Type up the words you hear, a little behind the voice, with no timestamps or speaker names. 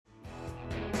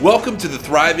Welcome to the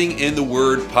Thriving in the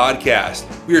Word podcast.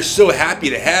 We are so happy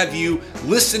to have you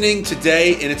listening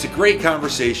today, and it's a great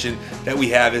conversation that we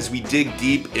have as we dig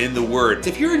deep in the Word.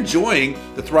 If you're enjoying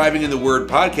the Thriving in the Word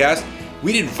podcast,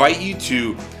 we'd invite you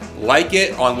to like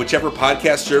it on whichever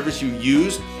podcast service you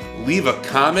use, leave a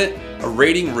comment, a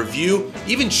rating, review,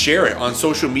 even share it on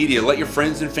social media. Let your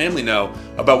friends and family know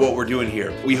about what we're doing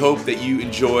here. We hope that you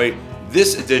enjoy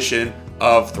this edition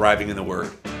of Thriving in the Word.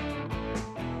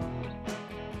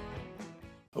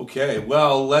 Okay,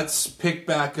 well, let's pick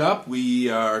back up. We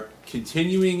are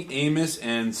continuing Amos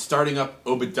and starting up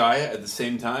Obadiah at the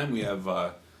same time. We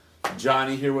have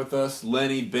Johnny here with us,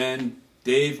 Lenny, Ben,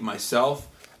 Dave, myself,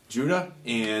 Judah,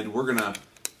 and we're going to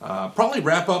probably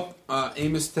wrap up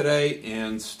Amos today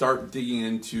and start digging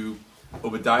into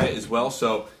Obadiah as well.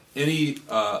 So any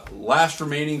last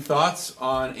remaining thoughts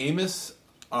on Amos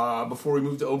before we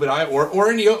move to Obadiah, or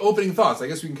any opening thoughts? I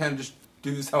guess we can kind of just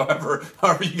do this however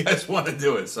you guys want to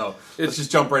do it. So let's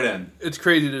just jump right in. It's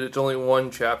crazy that it's only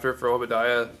one chapter for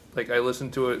Obadiah. Like, I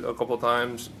listened to it a couple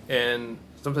times, and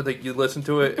sometimes like you listen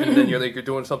to it, and then you're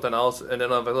doing something else, and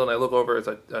then I look over,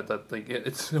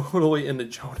 it's totally into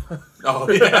Jonah. Oh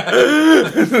yeah,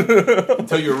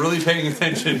 until you're really paying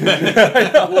attention. I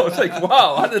know. It's like,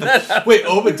 wow, how did that happen? Wait,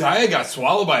 Obadiah got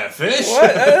swallowed by a fish?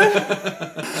 What?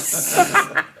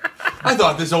 I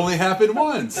thought this only happened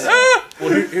once. Well,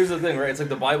 here's the thing, right? It's like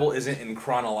the Bible isn't in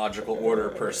chronological order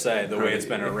per se, the way it's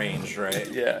been arranged, right?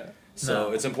 Yeah.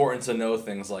 So it's important to know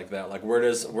things like that. Like, where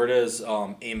does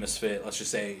Amos fit? Let's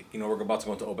just say, we're about to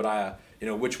go into Obadiah.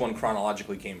 Which one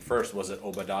chronologically came first? Was it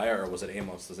Obadiah or was it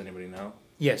Amos? Does anybody know?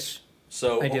 Yes.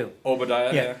 So I do.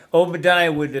 Obadiah. Yeah.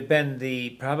 Obadiah would have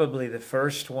been probably the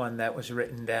first one that was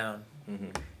written down.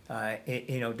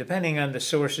 Mm-hmm. Depending on the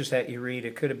sources that you read,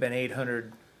 it could have been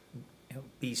 800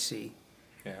 BC.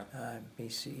 Yeah.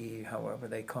 BCE, however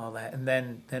they call that, and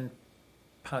then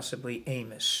possibly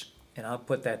Amos, and I'll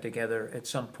put that together at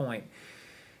some point.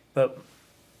 But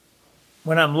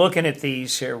when I'm looking at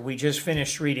these here, we just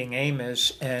finished reading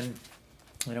Amos, and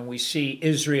we see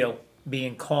Israel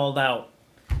being called out.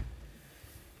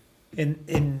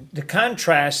 In the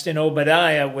contrast in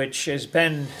Obadiah, which has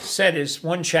been said is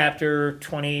one chapter,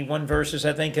 21 verses,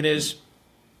 I think it is,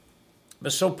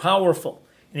 but so powerful.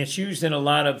 And it's used in a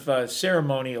lot of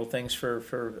ceremonial things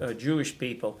for Jewish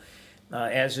people,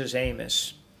 as is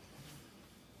Amos.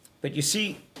 But you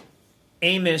see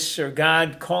Amos, or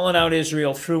God calling out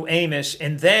Israel through Amos,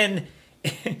 and then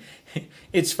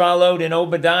it's followed in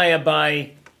Obadiah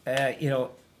by,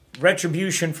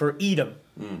 retribution for Edom.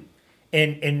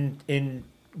 And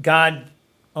God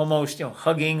almost,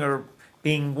 hugging or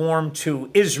being warm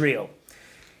to Israel.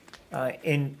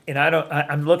 I'm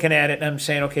looking at it and I'm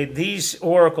saying, okay, these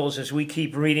oracles, as we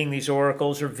keep reading these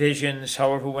oracles or visions,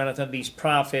 however we want to these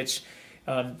prophets,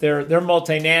 they're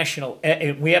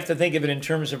multinational. We have to think of it in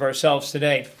terms of ourselves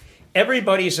today.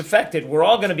 Everybody's affected. We're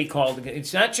all going to be called.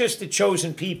 It's not just the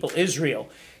chosen people, Israel.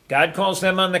 God calls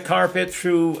them on the carpet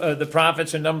through the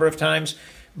prophets a number of times,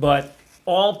 but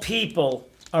all people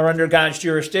are under God's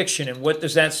jurisdiction. And what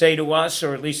does that say to us,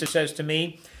 or at least it says to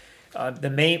me? One of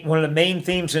the main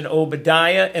themes in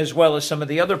Obadiah, as well as some of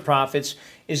the other prophets,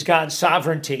 is God's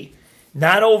sovereignty,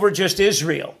 not over just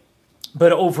Israel,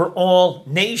 but over all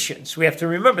nations. We have to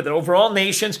remember that over all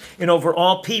nations and over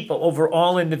all people, over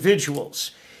all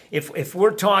individuals. If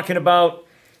we're talking about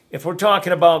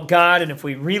God, and if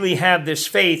we really have this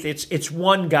faith, it's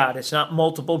one God. It's not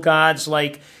multiple gods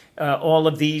like all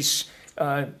of these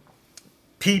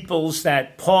peoples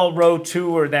that Paul wrote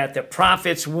to, or that the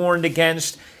prophets warned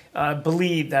against.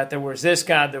 Believe that there was this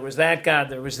God, there was that God,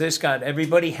 there was this God.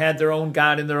 Everybody had their own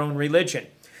God in their own religion.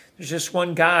 There's just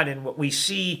one God, and what we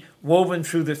see woven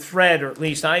through the thread, or at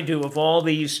least I do, of all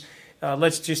these,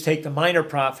 let's just take the minor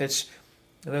prophets,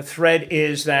 the thread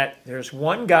is that there's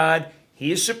one God,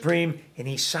 He is supreme, and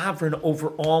He's sovereign over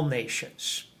all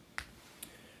nations.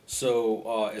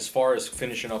 So as far as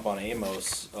finishing up on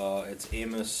Amos, it's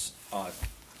Amos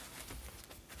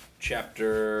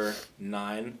chapter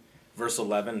 9. Verse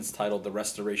 11 is titled The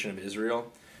Restoration of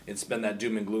Israel. It's been that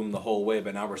doom and gloom the whole way,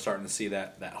 but now we're starting to see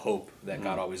that hope that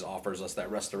God always offers us, that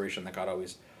restoration that God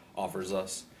always offers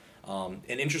us. And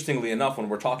interestingly enough, when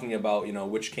we're talking about,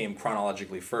 which came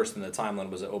chronologically first in the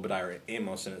timeline, was it Obadiah or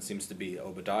Amos, and it seems to be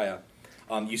Obadiah.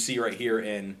 You see right here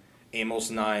in Amos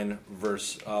 9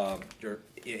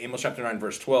 Amos chapter 9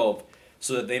 verse 12,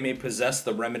 so that they may possess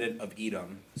the remnant of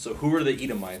Edom. So who are the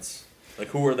Edomites? Like,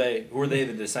 who are they? Who are they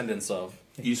the descendants of?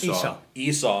 Esau.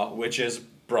 Esau, which is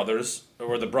brothers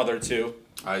or the brother to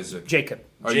Isaac. Jacob.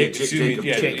 Oh,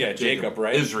 Jacob,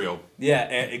 right? Israel. Yeah,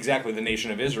 exactly, the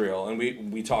nation of Israel. And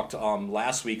we talked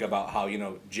last week about how,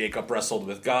 Jacob wrestled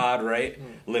with God, right?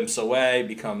 Limps away,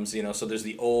 becomes, so there's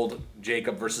the old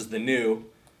Jacob versus the new,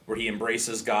 where he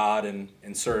embraces God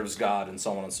and serves God and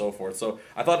so on and so forth. So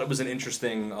I thought it was an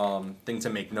interesting thing to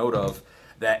make note of,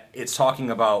 that it's talking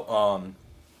about,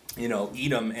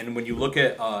 Edom. And when you look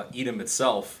at Edom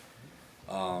itself,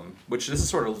 which this is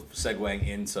sort of segueing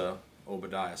into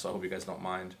Obadiah, so I hope you guys don't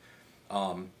mind.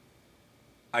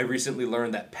 I recently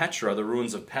learned that Petra, the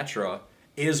ruins of Petra,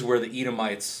 is where the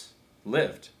Edomites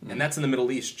lived. And that's in the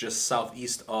Middle East, just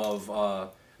southeast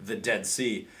of the Dead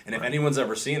Sea. And if anyone's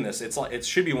ever seen this, it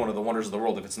should be one of the wonders of the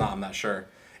world. If it's not, I'm not sure.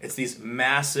 It's these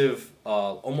massive,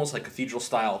 almost like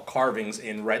cathedral-style carvings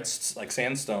in red, like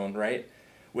sandstone, right?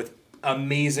 With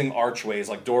amazing archways,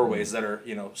 like doorways that are,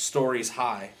 stories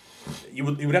high. You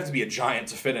would have to be a giant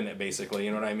to fit in it, basically.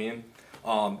 You know what I mean?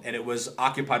 And it was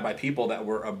occupied by people that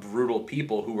were a brutal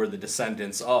people who were the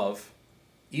descendants of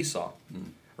Esau,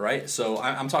 right? So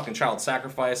I'm talking child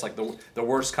sacrifice, like the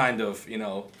worst kind of,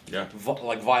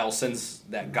 like vile sins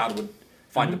that God would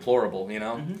find deplorable,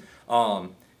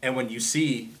 and when you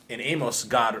see in Amos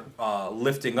God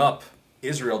lifting up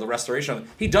Israel, the restoration,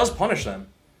 he does punish them.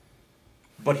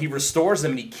 But he restores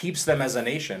them and he keeps them as a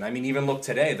nation. I mean, even look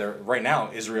today. Right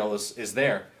now, Israel is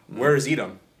there. Where is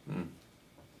Edom?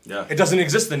 Yeah, it doesn't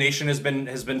exist. The nation has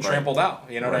been trampled out.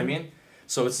 You know what I mean?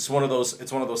 So it's one of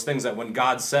those things that when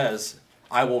God says,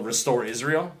 "I will restore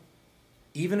Israel,"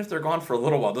 even if they're gone for a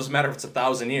little while, doesn't matter if it's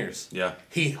 1,000 years. Yeah,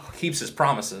 he keeps his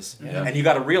promises. Yeah. And you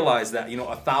got to realize that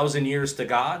 1,000 years to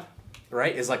God,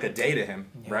 right, is like a day to him,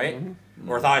 right?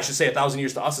 Or I should say 1,000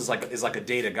 years to us is like a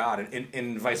day to God,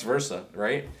 and vice versa,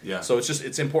 right? Yeah. So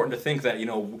it's important to think that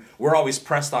we're always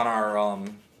pressed on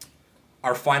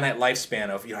our finite lifespan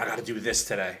of I got to do this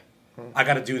today, I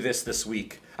got to do this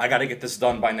week, I got to get this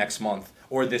done by next month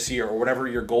or this year or whatever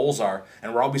your goals are,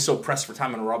 and we're always so pressed for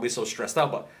time and we're always so stressed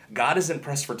out. But God isn't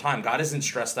pressed for time. God isn't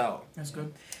stressed out. That's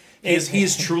good. He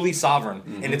is truly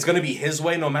sovereign, and it's going to be His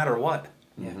way no matter what.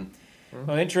 Yeah.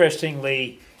 Well,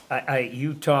 interestingly,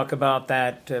 you talk about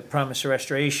that promise of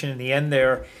restoration in the end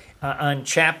there in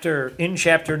chapter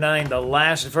 9, the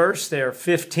last verse there,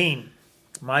 15.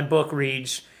 My book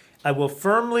reads, "I will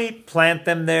firmly plant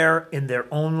them there in their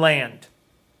own land.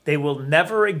 They will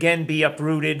never again be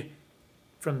uprooted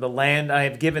from the land I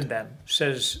have given them,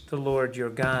 says the Lord your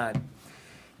God."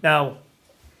 Now,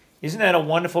 isn't that a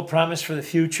wonderful promise for the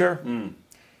future?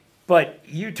 But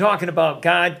you talking about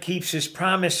God keeps His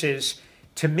promises.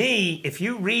 To me, if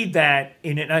you read that,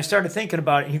 and I started thinking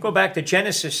about it, and you go back to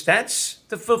Genesis, that's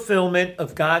the fulfillment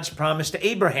of God's promise to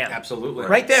Abraham. Absolutely.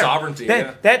 Right there. Sovereignty,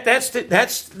 That's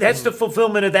the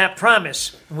fulfillment of that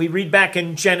promise. We read back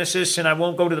in Genesis, and I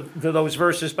won't go to those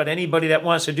verses, but anybody that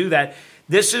wants to do that,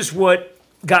 this is what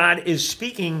God is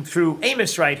speaking through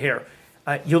Amos right here.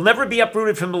 You'll never be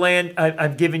uprooted from the land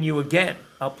I've given you again.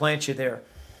 I'll plant you there.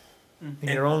 In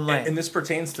your own land. And this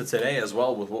pertains to today as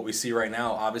well with what we see right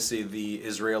now. Obviously, the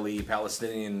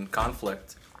Israeli-Palestinian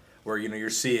conflict, where you're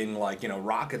seeing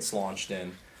rockets launched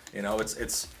in.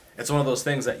 It's one of those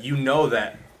things that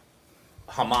that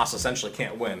Hamas essentially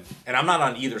can't win. And I'm not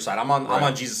on either side. I'm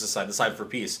on Jesus' side, the side for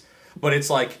peace. But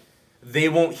it's like they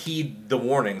won't heed the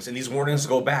warnings, and these warnings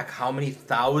go back how many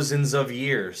thousands of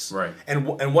years? Right.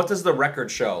 And what does the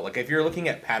record show? Like if you're looking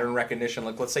at pattern recognition,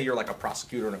 like let's say you're like a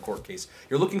prosecutor in a court case,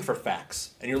 you're looking for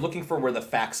facts, and you're looking for where the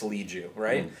facts lead you,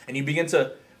 right? And you begin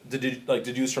to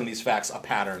deduce from these facts a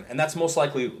pattern, and that's most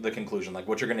likely the conclusion. Like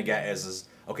what you're going to get is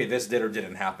okay, this did or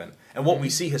didn't happen. And what we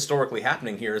see historically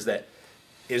happening here is that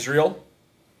Israel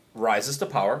rises to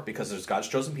power because there's God's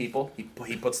chosen people.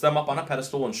 He puts them up on a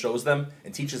pedestal and shows them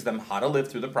and teaches them how to live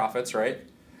through the prophets, right?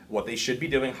 What they should be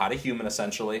doing, how to human,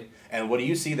 essentially. And what do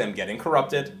you see them getting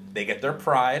corrupted? They get their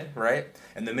pride, right?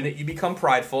 And the minute you become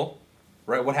prideful,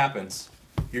 right, what happens?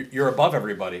 You're above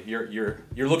everybody. You're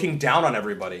looking down on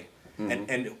everybody.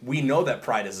 And we know that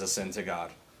pride is a sin to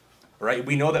God, right?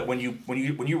 We know that when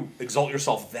you exalt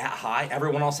yourself that high,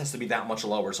 everyone else has to be that much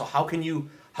lower. So how can you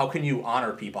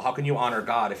honor people? How can you honor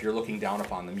God if you're looking down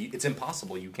upon them? It's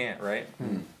impossible. You can't, right?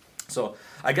 So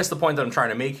I guess the point that I'm trying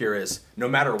to make here is no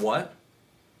matter what,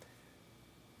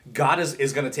 God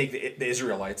is going to take the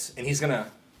Israelites and He's going to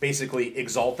basically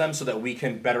exalt them so that we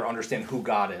can better understand who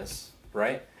God is,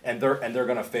 right? And they're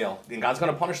going to fail. And God's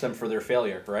going to punish them for their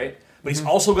failure, right? But He's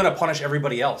also going to punish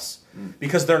everybody else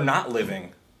because they're not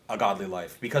living a godly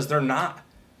life, because they're not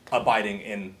abiding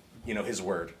in His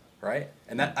word. right?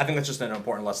 And that, I think that's just an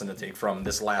important lesson to take from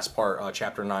this last part,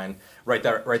 chapter 9, right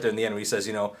there in the end, where he says,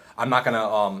 I'm not going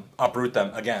to uproot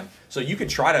them again. So you could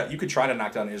try to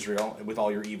knock down Israel with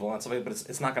all your evil and stuff like that, but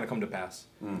it's not going to come to pass.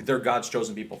 They're God's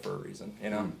chosen people for a reason,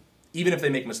 Even if they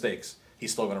make mistakes,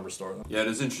 he's still going to restore them. Yeah, it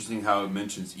is interesting how it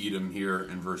mentions Edom here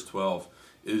in verse 12.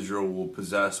 Israel will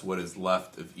possess what is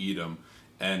left of Edom.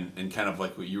 And kind of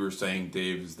like what you were saying,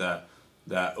 Dave, is that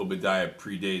Obadiah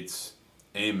predates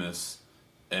Amos.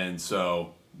 And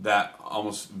so that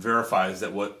almost verifies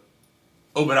that what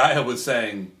Obadiah was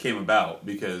saying came about,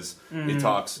 because it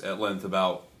talks at length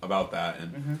about that.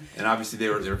 And obviously they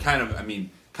were kind of,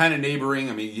 kind of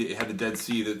neighboring. You had the Dead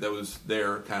Sea that was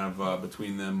there kind of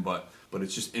between them, but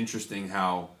it's just interesting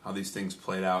how these things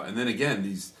played out. And then again,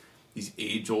 these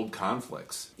age-old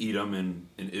conflicts, Edom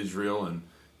and Israel, and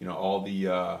all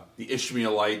the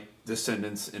Ishmaelite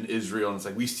descendants in Israel. And it's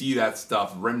like we see that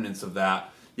stuff, remnants of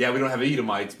that. Yeah, we don't have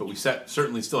Edomites, but we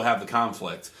certainly still have the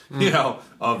conflict,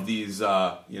 of these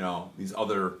these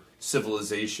other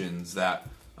civilizations that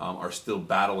are still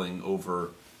battling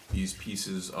over these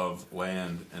pieces of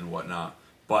land and whatnot.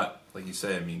 But like you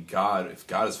say, God, if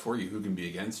God is for you, who can be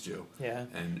against you? Yeah.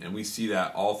 And we see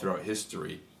that all throughout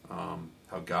history,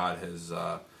 how God has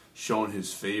shown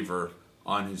his favor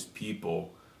on his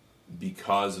people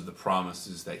because of the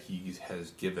promises that he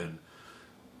has given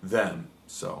them.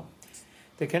 So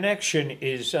the connection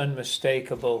is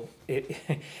unmistakable.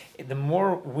 The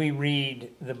more we read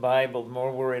the Bible, the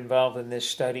more we're involved in this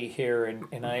study here,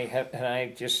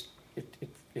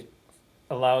 it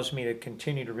allows me to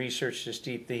continue to research this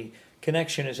deep. The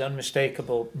connection is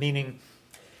unmistakable, meaning,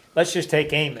 let's just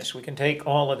take Amos. We can take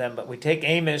all of them, but we take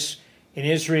Amos in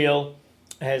Israel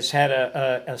has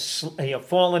had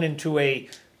fallen into a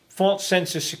false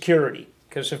sense of security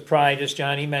because of pride, as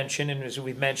Johnny mentioned, and as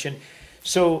we've mentioned.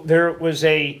 So there was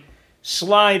a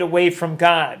slide away from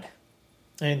God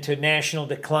into national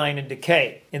decline and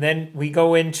decay. And then we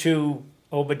go into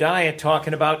Obadiah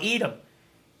talking about Edom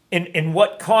and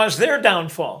what caused their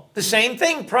downfall. The same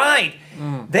thing, pride.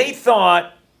 They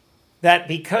thought that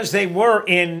because they were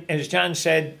in, as John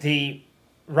said, the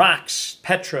rocks,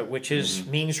 Petra, which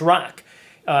means rock.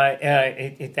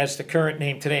 That's the current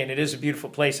name today, and it is a beautiful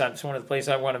place. It's one of the places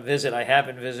I want to visit. I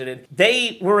haven't visited.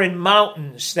 They were in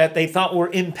mountains that they thought were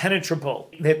impenetrable,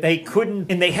 that they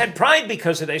couldn't, and they had pride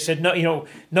because of it. They said, no,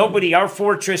 nobody. Our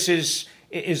fortress is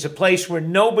a place where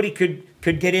nobody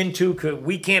could get into.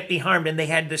 We can't be harmed, and they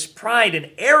had this pride and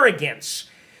arrogance.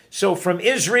 So from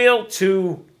Israel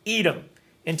to Edom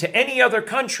and to any other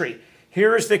country,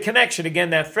 here is the connection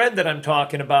again. That thread that I'm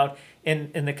talking about.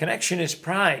 And the connection is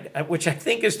pride, which I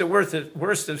think is the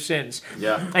worst of sins.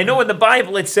 Yeah. I know in the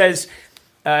Bible it says,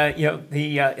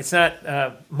 it's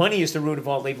not money is the root of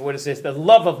all evil. What is this? The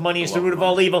love of money is the root of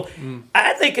all evil.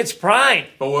 I think it's pride.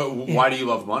 But why do you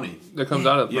love money? That comes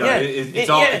out of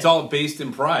it's all based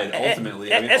in pride. Ultimately,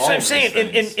 that's what I'm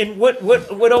saying. And what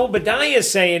Obadiah is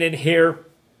saying in here,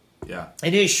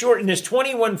 in his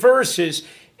 21 verses,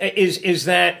 is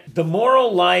that the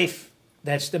moral life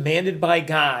that's demanded by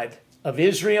God of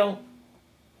Israel,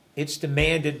 it's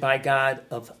demanded by God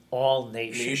of all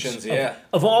nations.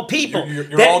 Of all people.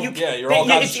 You're all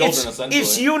God's children, essentially.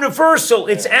 It's universal.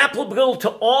 It's applicable to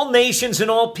all nations and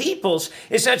all peoples.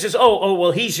 It's not just,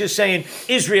 he's just saying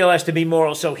Israel has to be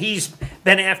moral, so he's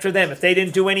then after them. If they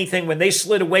didn't do anything, when they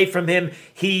slid away from him,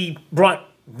 he brought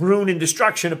ruin and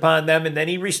destruction upon them, and then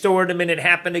he restored them, and it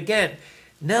happened again.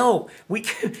 No,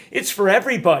 it's for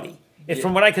everybody.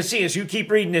 From what I can see, as you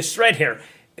keep reading this thread here,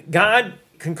 God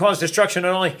can cause destruction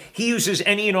not only, he uses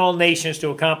any and all nations to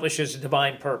accomplish his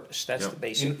divine purpose. That's the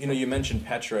basic. You mentioned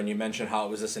Petra, and you mentioned how it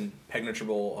was this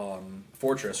impenetrable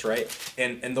fortress, right?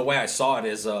 And the way I saw it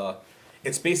is,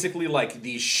 it's basically like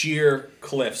these sheer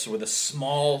cliffs with a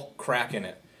small crack in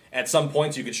it. At some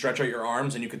points, you could stretch out your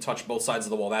arms and you could touch both sides of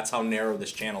the wall. That's how narrow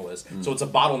this channel is. So it's a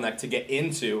bottleneck to get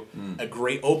into a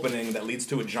great opening that leads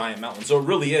to a giant mountain. So it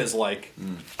really is like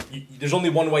there's only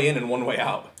one way in and one way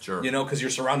out. Sure. Because you're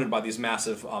surrounded by these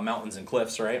massive mountains and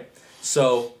cliffs, right?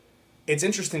 So it's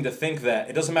interesting to think that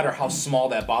it doesn't matter how small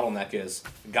that bottleneck is,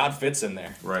 God fits in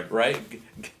there. Right?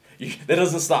 That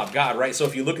doesn't stop God, right? So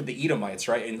if you look at the Edomites,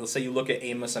 right, and let's say you look at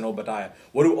Amos and Obadiah,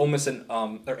 what do Amos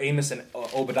and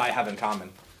Obadiah have in common?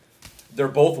 They're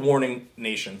both warning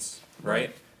nations,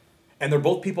 right? And they're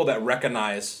both people that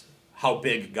recognize how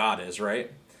big God is, right?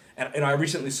 And I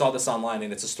recently saw this online,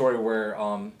 and it's a story where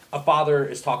a father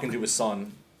is talking to his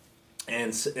son,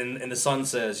 and the son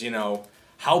says,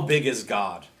 how big is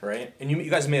God, right? And you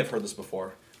guys may have heard this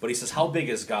before, but he says, how big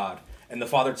is God? And the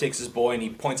father takes his boy, and he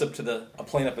points up to a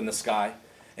plane up in the sky,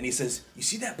 and he says, you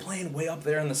see that plane way up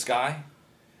there in the sky?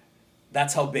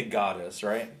 that's how big God is,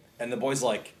 right? And the boy's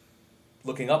like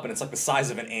looking up, and it's like the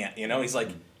size of an ant, you know? He's like,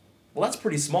 well, that's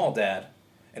pretty small, Dad.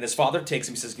 And his father takes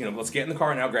him, he says, let's get in the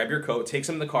car now, grab your coat, takes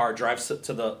him in the car, drives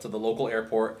to the local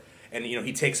airport, and,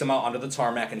 he takes him out onto the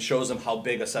tarmac and shows him how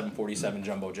big a 747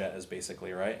 jumbo jet is,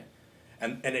 basically, right?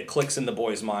 And it clicks in the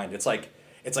boy's mind. It's like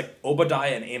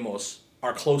Obadiah and Amos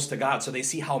are close to God, so they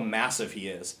see how massive he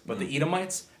is. But the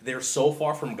Edomites, they're so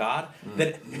far from God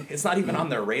that it's not even on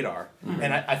their radar.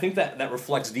 And I think that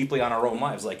reflects deeply on our own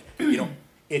lives. Like,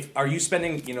 are you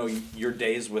spending, your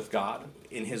days with God,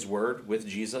 in His Word, with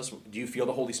Jesus? Do you feel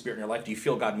the Holy Spirit in your life? Do you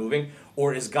feel God moving?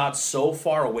 Or is God so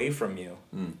far away from you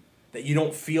that you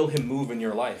don't feel Him move in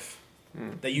your life?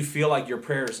 That you feel like your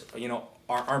prayers,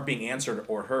 aren't being answered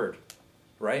or heard,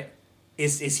 right?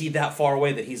 Is He that far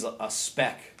away that He's a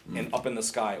speck and up in the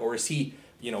sky? Or is He,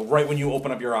 right when you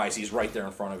open up your eyes, He's right there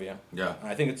in front of you? Yeah. And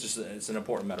I think it's an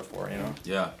important metaphor,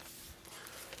 Yeah.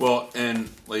 Well, and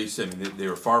like you said, they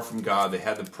were far from God. They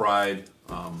had the pride,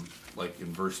 like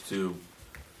in verse 2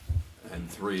 and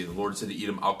 3. The Lord said to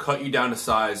Edom, I'll cut you down to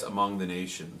size among the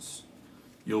nations.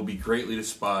 You'll be greatly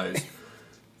despised.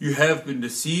 You have been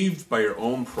deceived by your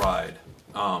own pride,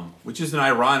 which is an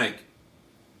ironic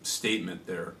statement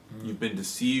there. You've been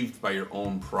deceived by your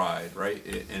own pride, right?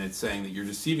 And it's saying that you're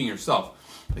deceiving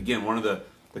yourself. Again, one of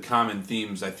the common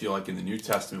themes I feel like in the New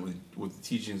Testament with the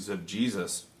teachings of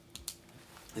Jesus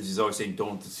is He's always saying,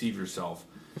 don't deceive yourself.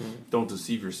 Don't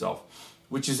deceive yourself.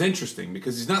 Which is interesting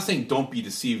because He's not saying don't be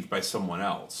deceived by someone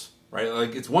else, right?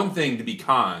 Like, it's one thing to be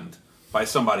conned by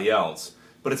somebody else,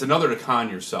 but it's another to con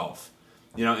yourself.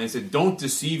 And He said, don't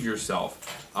deceive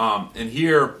yourself. And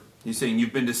here He's saying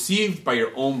you've been deceived by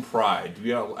your own pride. Do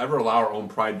we ever allow our own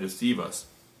pride to deceive us?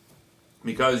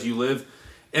 Because you live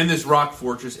in this rock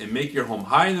fortress and make your home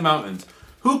high in the mountains.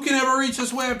 Who can ever reach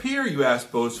us way up here, you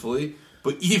ask boastfully.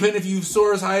 But even if you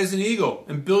soar as high as an eagle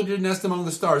and build your nest among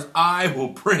the stars, I will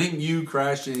bring you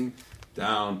crashing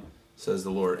down, says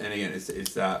the Lord. And again,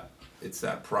 it's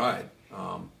that pride,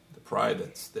 the pride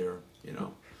that's there,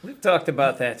 We've talked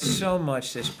about that so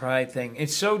much, this pride thing.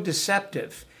 It's so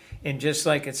deceptive. And just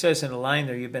like it says in the line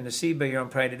there, you've been deceived by your own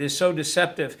pride. It is so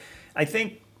deceptive. I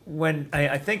think when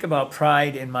I think about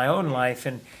pride in my own life,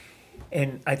 and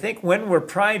I think when we're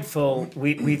prideful,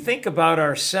 we think about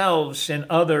ourselves and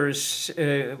others.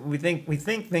 We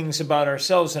think things about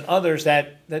ourselves and others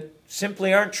that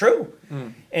simply aren't true.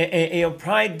 And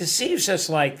pride deceives us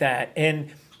like that,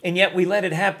 and yet we let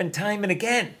it happen time and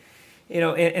again.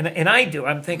 And I do.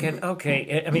 I'm thinking,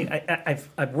 okay. I mean,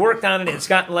 I've worked on it. It's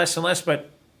gotten less and less,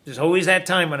 but there's always that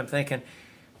time when I'm thinking,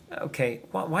 okay,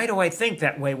 why do I think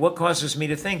that way? What causes me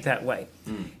to think that way?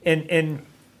 And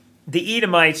the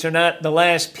Edomites are not the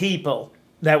last people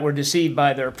that were deceived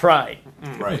by their pride.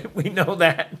 Right. We know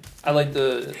that. I like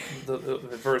the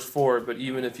verse 4, but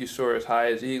even if you soar as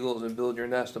high as eagles and build your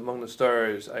nest among the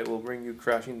stars, I will bring you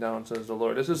crashing down, says the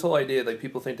Lord. It's this whole idea that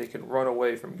people think they can run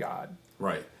away from God.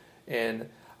 Right. And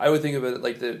I would think of it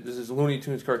like there's this Looney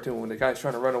Tunes cartoon when the guy's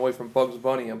trying to run away from Bugs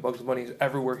Bunny, and Bugs Bunny's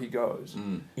everywhere he goes.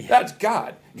 Yeah. That's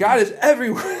God. God is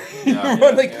everywhere.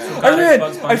 I ran.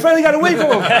 I finally got away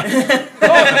from him.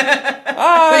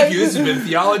 Thank you. This has been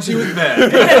Theology with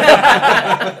Ben.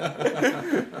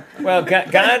 Well,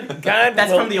 God.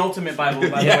 That's will, from the Ultimate Bible,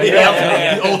 by the Yeah,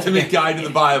 way. the ultimate guide to the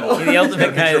Bible. The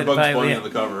ultimate guide to the Bugs Bible, Bunny yeah. on the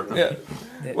cover. Yeah.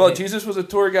 Well, Jesus was a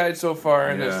tour guide so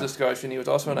far in Yeah. this discussion. He was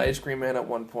also an ice cream man at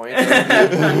one point.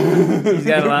 He's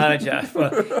got a lot of jobs.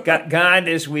 Well, God,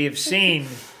 as we have seen,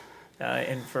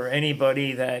 and for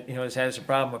anybody that has a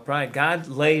problem with pride, God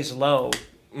lays low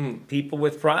people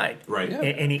with pride, Right. Yeah.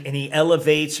 and he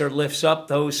elevates or lifts up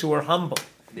those who are humble.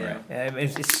 Yeah.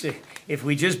 If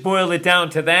we just boiled it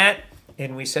down to that,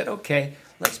 and we said, okay,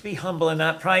 let's be humble and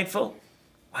not prideful.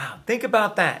 Wow, think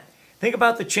about that. Think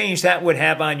about the change that would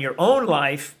have on your own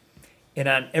life and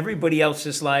on everybody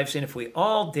else's lives. And if we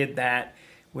all did that,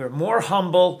 we're more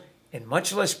humble and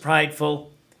much less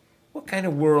prideful. What kind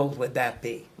of world would that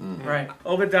be? Right.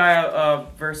 Obadiah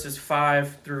verses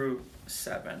 5 through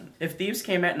 7. If thieves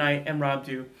came at night and robbed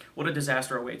you, what a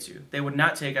disaster awaits you. They would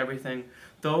not take everything.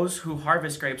 Those who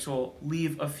harvest grapes will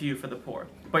leave a few for the poor.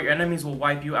 But your enemies will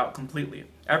wipe you out completely.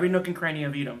 Every nook and cranny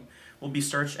of Edom will be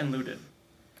searched and looted.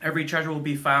 Every treasure will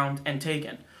be found and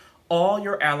taken. All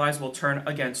your allies will turn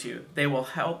against you. They will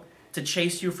help to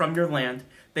chase you from your land.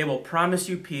 They will promise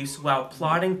you peace while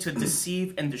plotting to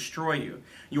deceive and destroy you.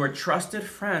 Your trusted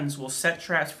friends will set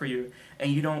traps for you,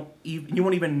 and you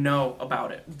won't even know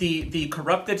about it. The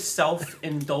corrupted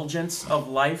self-indulgence of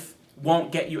life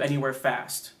won't get you anywhere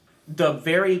fast. The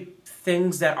very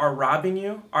things that are robbing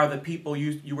you are the people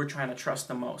you were trying to trust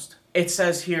the most. It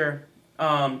says here,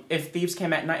 if thieves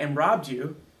came at night and robbed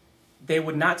you, they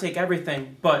would not take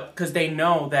everything, but because they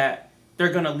know that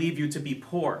they're going to leave you to be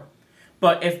poor.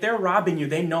 But if they're robbing you,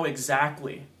 they know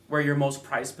exactly where your most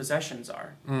prized possessions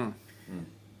are.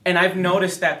 And I've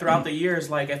noticed that throughout the years,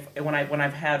 like when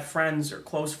I've had friends or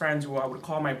close friends who I would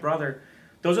call my brother,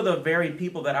 those are the very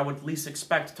people that I would least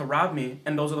expect to rob me,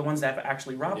 and those are the ones that have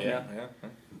actually robbed me. Yeah.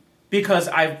 Because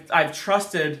I've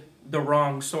trusted the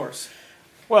wrong source.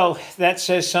 Well, that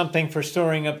says something for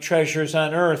storing up treasures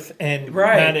on earth and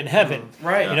Right. not in heaven.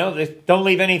 Right. You know, don't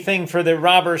leave anything for the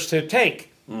robbers to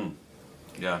take.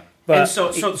 Yeah. But And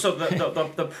so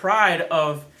the pride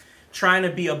of trying to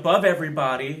be above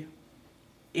everybody,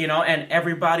 you know, and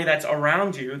everybody that's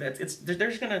around you,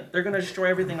 they're gonna destroy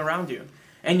everything around you,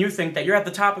 and you think that you're at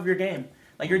the top of your game,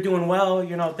 like you're doing well,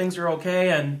 you know, things are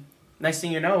okay, and next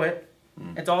thing you know,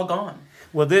 it's all gone.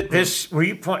 Well, this where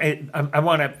you point, I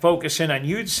want to focus in on.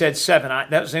 You'd said 7.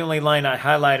 That was the only line I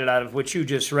highlighted out of what you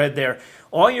just read there.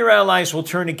 All your allies will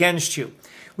turn against you.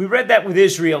 We read that with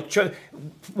Israel.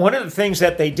 One of the things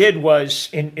that they did was,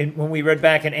 when we read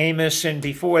back in Amos and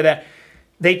before that,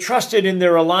 they trusted in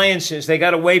their alliances. They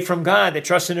got away from God. They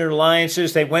trusted in their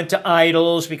alliances. They went to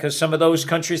idols because some of those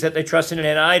countries that they trusted in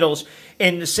had idols.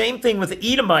 And the same thing with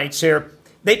the Edomites there.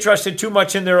 They trusted too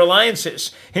much in their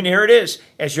alliances. And here it is.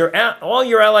 All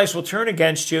your allies will turn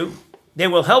against you. They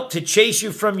will help to chase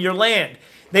you from your land.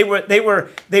 They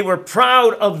were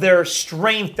proud of their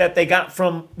strength that they got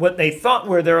from what they thought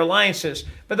were their alliances.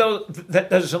 But that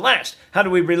doesn't last. How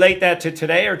do we relate that to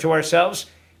today or to ourselves?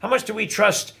 How much do we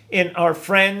trust in our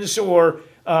friends or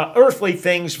earthly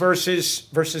things versus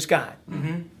God?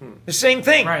 The same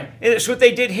thing. Right. It's what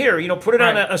they did here. You know, put it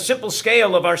on Right. a simple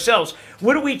scale of ourselves.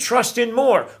 What do we trust in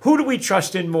more? Who do we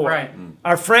trust in more? Right.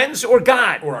 Our friends or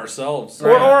God? Or ourselves.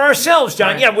 Or ourselves,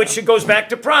 John. Right. Yeah, which goes back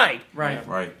to pride. Right.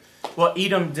 Right. What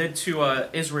Edom did to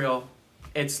Israel,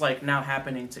 it's like now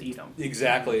happening to Edom.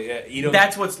 Exactly. Yeah, Edom.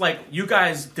 That's what's like, you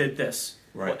guys did this.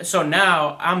 Right. So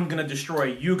now I'm going to destroy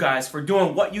you guys for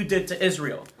doing what you did to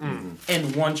Israel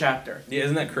in one chapter. Yeah,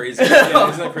 isn't that crazy? Yeah,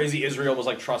 isn't that crazy? Israel was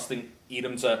like trusting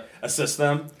Edom to assist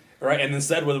them, right? And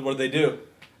instead, what did they do?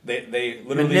 They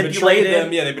literally betrayed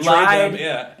them. Yeah, they betrayed lied, them.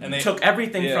 Yeah, and they took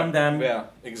everything from them. Yeah,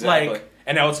 exactly. Like,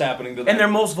 and now it's happening to them. in their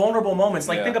most vulnerable moments.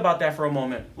 Like, Yeah. think about that for a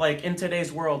moment. Like, in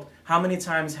today's world, how many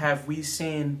times have we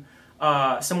seen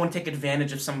someone take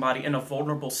advantage of somebody in a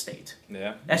vulnerable state?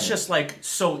 Yeah. That's just like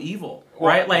so evil,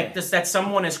 right? Like this, that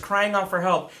someone is crying out for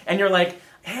help, and you're like,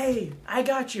 "Hey, I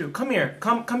got you. Come here.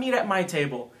 Come eat at my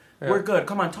table. We're good.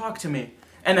 Come on, talk to me."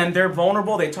 And then they're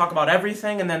vulnerable. They talk about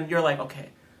everything, and then you're like, "Okay,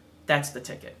 that's the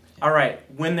ticket. All right,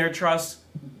 win their trust,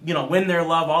 you know, win their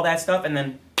love, all that stuff, and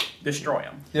then destroy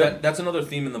them." That's another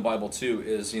theme in the Bible too.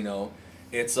 Is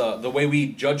it's the way we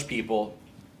judge people,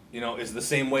 is the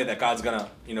same way that God's gonna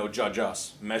judge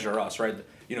us, measure us, right?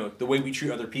 The way we treat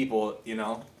other people,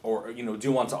 or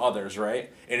do unto others,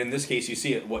 right? And in this case, you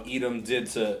see it. What Edom did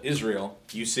to Israel,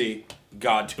 you see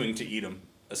God doing to Edom,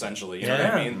 essentially. You know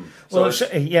what I mean? Well, So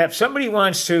if somebody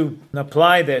wants to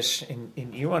apply this,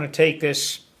 and you want to take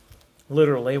this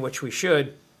literally, which we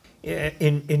should,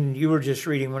 in you were just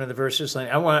reading one of the verses.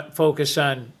 I want to focus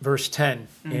on verse 10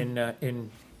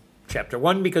 in chapter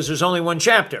 1 because there's only one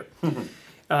chapter.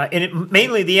 And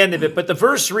mainly the end of it, but the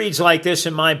verse reads like this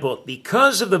in my book: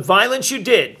 because of the violence you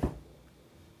did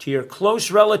to your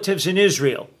close relatives in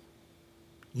Israel,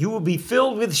 you will be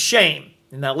filled with shame.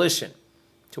 And now listen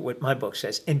to what my book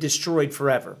says, and destroyed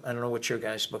forever. I don't know what your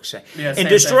guys' books say. Yeah, and same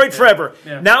destroyed thing. forever.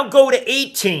 Yeah. Now go to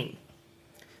 18.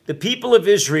 The people of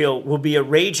Israel will be a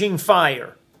raging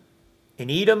fire. In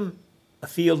Edom, a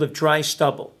field of dry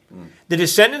stubble. The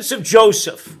descendants of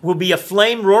Joseph will be a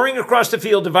flame roaring across the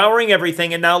field, devouring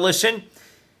everything. And now listen,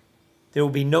 there will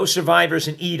be no survivors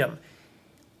in Edom.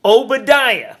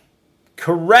 Obadiah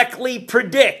correctly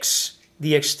predicts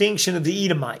the extinction of the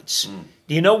Edomites.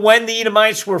 Do you know when the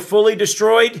Edomites were fully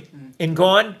destroyed and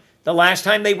gone? The last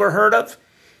time they were heard of?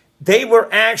 They were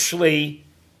actually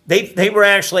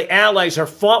allies or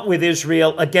fought with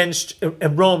Israel against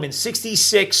Rome in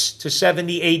 66 to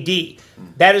 70 A.D.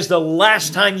 That is the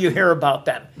last time you hear about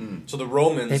them. the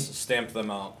Romans stamped them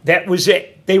out. That was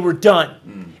it. They were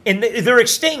done. And they're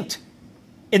extinct.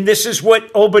 And this is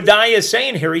what Obadiah is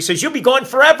saying here. He says, you'll be gone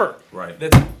forever. Right.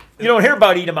 You don't hear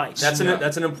about Edomites. That's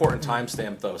an important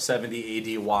timestamp, though. 70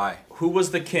 A.D. Why? Who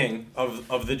was the king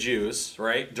of the Jews,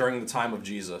 right, during the time of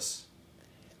Jesus?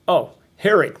 Oh,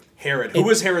 Herod. Herod. Who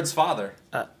was Herod's father?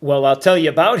 Well, I'll tell you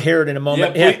about Herod in a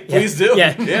moment. Yeah, please do.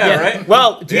 Yeah, right?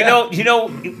 Well, do you Yeah.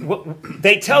 know,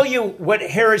 they tell you what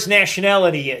Herod's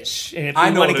nationality is. And if I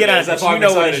you know want to what get it on is. That's this, why you I'm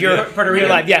know what it is. excited, You're, yeah. Puerto you're Rican.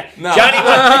 live. Yeah. No. Johnny,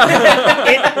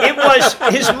 it was,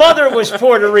 his mother was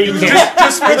Puerto Rican.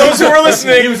 Just for those who are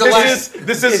listening, He was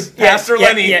this is Pastor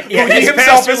Lenny, who he It's himself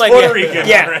Pastor is Lenny, Puerto Rican.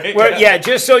 Yeah, right? well,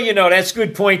 just so you know, that's a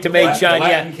good point to make, Latin- John.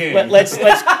 Latin Yeah, king.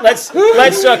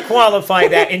 let's qualify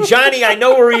that. And Johnny, I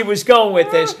know where he was going with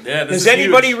this. Yeah, this Does is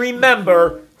anybody huge.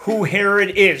 remember who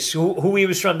Herod is? Who he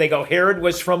was from? They go, Herod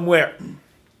was from where?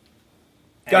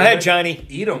 Go ahead, Johnny.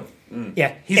 Edom.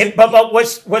 Yeah, He's but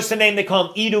what's the name they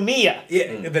call him? Edomia.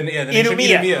 Yeah, the nation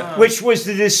Edomia, Edomia. which was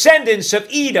the descendants of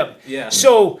Edom. Yeah.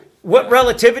 So what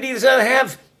relativity does that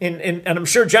have? And I'm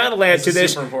sure John will add This to is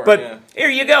this. super important, But yeah. here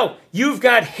you go. You've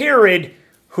got Herod,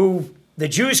 who the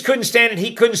Jews couldn't stand and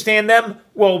he couldn't stand them.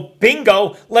 Well,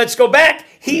 bingo. Let's go back.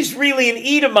 He's really an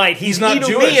Edomite. He's not Edomian.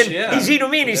 Jewish, yeah. He's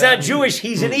Edomian. He's not Jewish.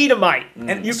 He's an Edomite.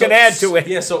 And you so- can add to it.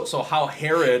 Yeah, so how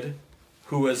Herod,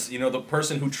 who was the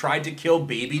person who tried to kill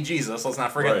baby Jesus, let's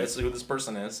not forget Right. this, who this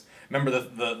person is. Remember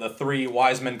the three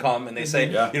wise men come and they say,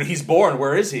 Yeah. he's born.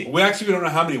 Where is he? We actually don't know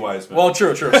how many wise men. Well,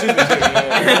 true. Excuse me.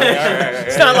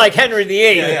 It's not like Henry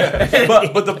VIII. Yeah.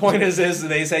 But the point is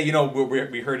they say,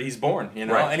 we heard he's born,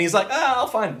 Right. and he's like, I'll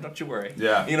find, don't you worry.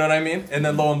 Yeah. You know what I mean? And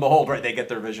then lo and behold, right, they get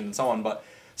their vision and so on. But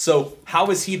so how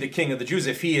is he the king of the Jews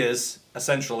if he is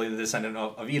essentially the descendant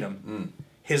of Edom?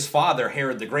 His father,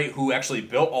 Herod the Great, who actually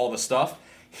built all the stuff,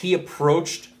 he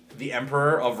approached the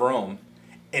emperor of Rome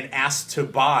and asked to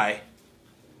buy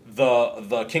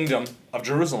the kingdom of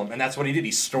Jerusalem. And that's what he did.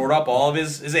 He stored up all of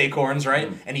his acorns,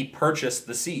 right? And he purchased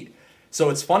the seed. So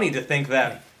it's funny to think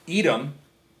that Edom,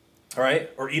 right,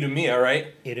 or Edomia, right?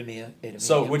 Edomia.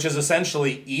 So, which is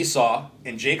essentially Esau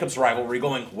and Jacob's rivalry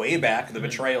going way back, the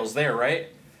betrayals there, right?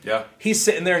 yeah. He's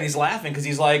sitting there and he's laughing because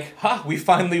he's like, we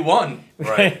finally won.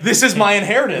 Right. This is my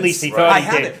inheritance. At least he I thought he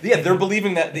have did. it. Yeah, they're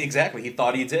believing that exactly. He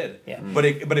thought he did. Yeah. But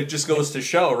it just goes to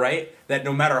show, right, that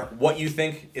no matter what you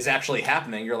think is actually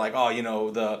happening, you're like,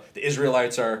 the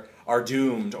Israelites are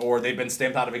doomed or they've been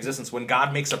stamped out of existence. When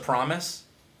God makes a promise,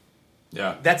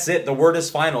 Yeah. that's it. The word is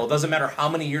final. It doesn't matter how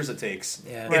many years it takes.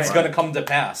 Yeah. It's Right. going to come to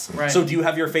pass. Right. So do you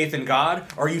have your faith in God?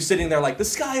 Or are you sitting there like, the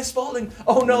sky is falling.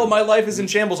 Oh no, my life is in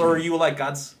shambles. Or are you like,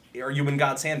 are you in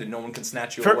God's hand and no one can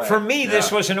snatch you away? For me,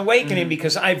 this Yeah. was an awakening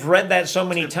because I've read that so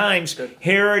many times,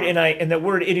 Herod and the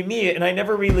word Edomia, and I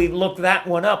never really looked that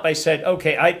one up. I said,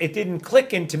 okay, it didn't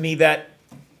click into me that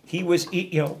he was,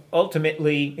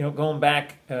 ultimately, going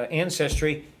back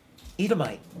ancestry,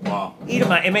 Edomite. Wow.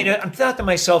 Edomite. I mean, I thought to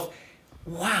myself,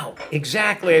 wow,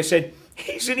 exactly. I said,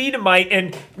 he's an Edomite,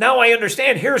 and now I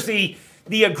understand. Here's the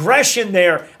aggression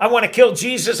there. I want to kill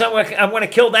Jesus. I want to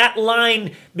kill that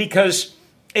line because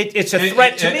it's a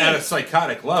threat to me. At a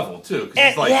psychotic level too,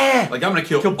 because it's Yeah. like I'm going to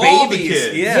kill all the babies.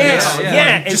 kids. Yes,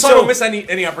 yeah. And Just so- so I don't miss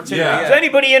any opportunity. Yeah. So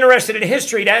anybody interested in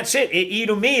history, that's it.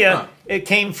 Edomia, Huh. it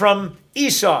came from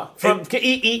Esau, from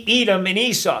Edom and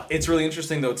Esau. It's really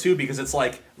interesting though too, because it's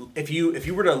like if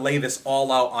you were to lay this all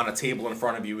out on a table in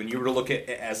front of you and you were to look at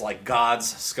it as like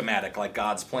God's schematic, like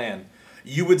God's plan,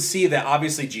 you would see that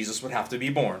obviously Jesus would have to be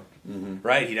born.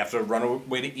 Right? He'd have to run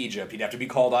away to Egypt. He'd have to be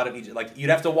called out of Egypt. Like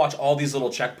you'd have to watch all these little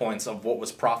checkpoints of what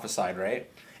was prophesied, right?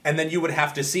 And then you would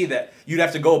have to see that you'd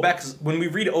have to go back, because when we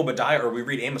read Obadiah or we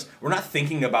read Amos, we're not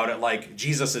thinking about it like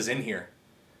Jesus is in here.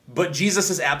 But Jesus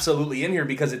is absolutely in here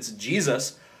because it's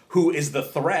Jesus who is the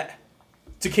threat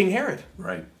to King Herod.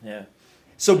 Right. Yeah.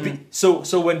 So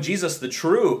when Jesus, the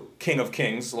true King of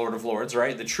Kings, Lord of Lords,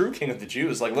 right, the true King of the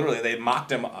Jews, like literally they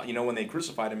mocked him, when they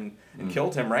crucified him and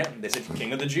killed him, right? They said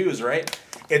King of the Jews, right?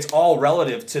 It's all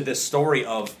relative to this story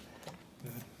of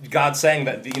God saying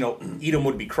that Edom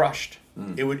would be crushed.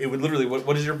 It would literally. What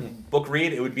does your book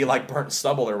read? It would be like burnt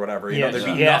stubble or whatever. Yes. There'd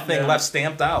be Yeah. nothing left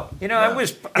stamped out. I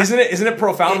was. Isn't it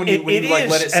profound when you like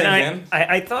let it sink in?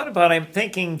 I thought about it. I'm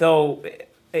thinking, though,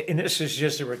 and this is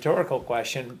just a rhetorical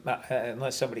question,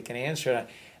 unless somebody can answer it.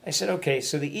 I said, okay,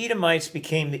 so the Edomites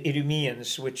became the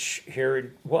Idumeans, which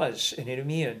Herod was an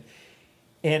Idumean.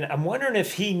 And I'm wondering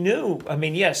if he knew. I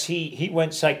mean, yes, he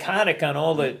went psychotic on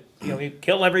all the, he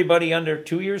killed everybody under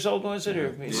 2 years old, was it?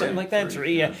 Or something like that?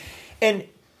 3, yeah. And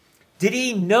did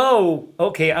he know,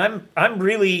 okay, I'm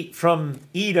really from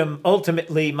Edom,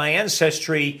 ultimately, my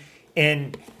ancestry,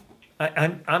 and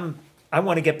I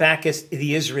want to get back as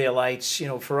the Israelites,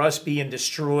 for us being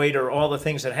destroyed or all the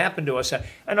things that happened to us.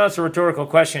 I know it's a rhetorical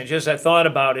question. It's just I thought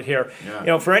about it here.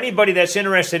 Yeah. For anybody that's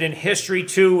interested in history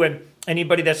too, and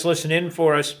anybody that's listening in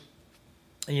for us,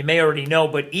 and you may already know,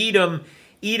 but Edom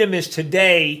is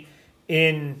today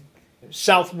in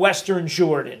southwestern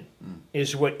Jordan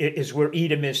is where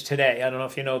Edom is today. I don't know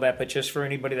if you know that, but just for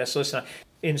anybody that's listening.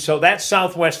 And so that's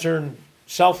southwestern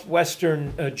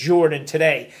Jordan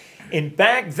today. And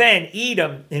back then,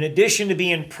 Edom, in addition to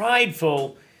being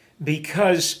prideful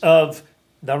because of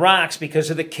the rocks, because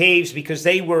of the caves, because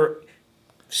they were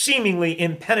seemingly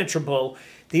impenetrable,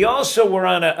 they also were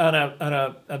on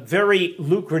a very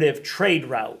lucrative trade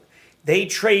route. They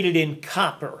traded in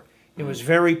copper. It was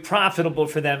very profitable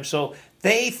for them. So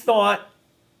they thought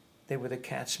they were the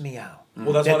cat's meow.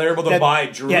 Well, that's why they were able to buy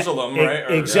Jerusalem, right?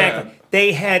 Exactly.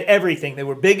 They had everything. They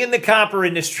were big in the copper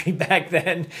industry back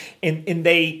then, and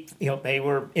they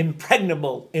were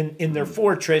impregnable in their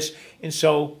fortress, and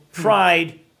so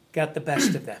pride got the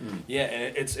best of them. Yeah,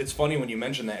 and it's funny when you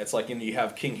mention that. It's like you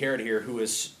have King Herod here,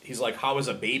 he's like, how is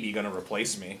a baby going to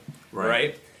replace me,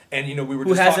 right? And we were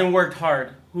who just hasn't worked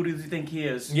hard. Who do you think he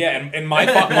is? Yeah, and my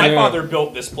father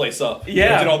built this place up.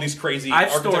 Yeah, did all these crazy.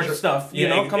 I've stored stuff.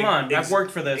 Come on, I've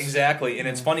worked for this. Exactly, and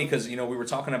it's funny because we were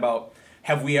talking about,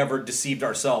 have we ever deceived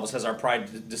ourselves? Has our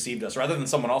pride deceived us, rather than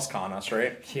someone else con us?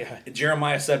 Right? Yeah.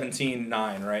 Jeremiah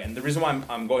 17:9, right? And the reason why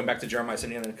I'm going back to Jeremiah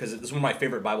 17:9 because this is one of my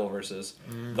favorite Bible verses.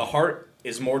 The heart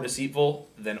is more deceitful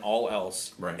than all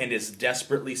else, and is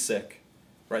desperately sick.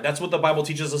 Right, that's what the Bible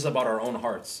teaches us about our own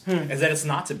hearts, is that it's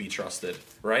not to be trusted,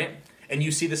 right? And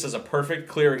you see this as a perfect,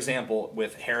 clear example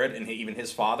with Herod and even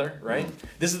his father, right?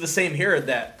 This is the same Herod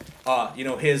that,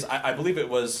 I believe it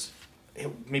was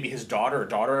maybe his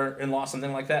daughter-in-law,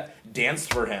 something like that,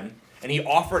 danced for him, and he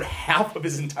offered half of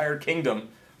his entire kingdom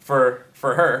for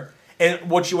her. And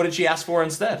what did she ask for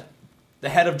instead? The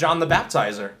head of John the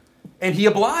Baptizer, and he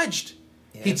obliged.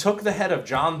 Yeah. He took the head of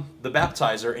John the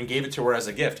Baptizer and gave it to her as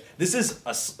a gift. This is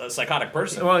a psychotic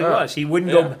person. Well, he was. He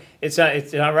wouldn't go. It's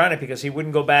ironic because he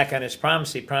wouldn't go back on his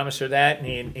promise. He promised her that,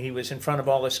 and he was in front of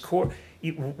all his court.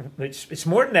 It's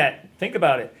more than that. Think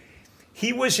about it.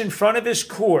 He was in front of his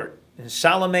court, and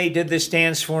Salome did this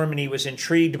dance for him, and he was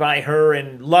intrigued by her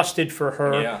and lusted for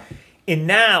her. Yeah. And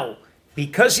now,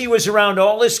 because he was around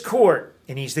all his court,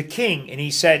 and he's the king, and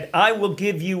he said, I will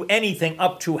give you anything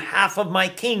up to half of my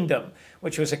kingdom,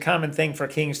 which was a common thing for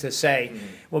kings to say.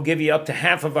 We'll give you up to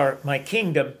half of my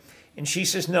kingdom. And she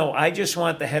says, no, I just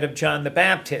want the head of John the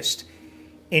Baptist.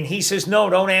 And he says,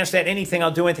 no, don't ask that anything, I'll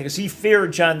do anything, because he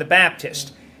feared John the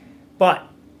Baptist. But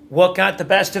what got the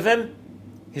best of him?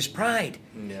 His pride.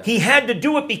 Yeah. He had to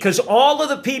do it because all of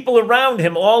the people around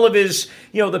him, all of his,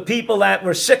 the people that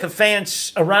were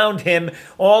sycophants around him,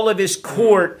 all of his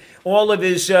court, all of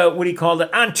his,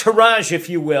 entourage, if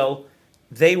you will,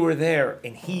 they were there,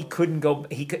 and he couldn't go.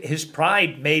 His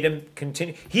pride made him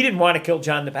continue. He didn't want to kill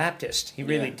John the Baptist. He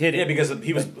really didn't. Yeah, because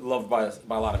he was loved by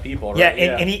a lot of people. Right?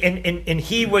 Yeah, and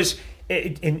he was.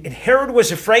 And Herod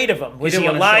was afraid of him. Was he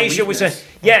Elijah?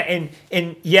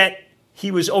 And yet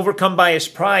he was overcome by his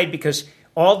pride because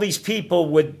all these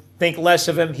people would think less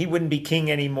of him. He wouldn't be king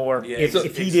anymore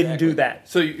if he didn't do that.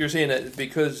 So you're saying that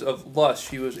because of lust,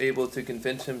 she was able to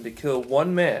convince him to kill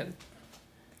one man.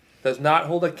 Does not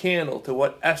hold a candle to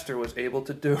what Esther was able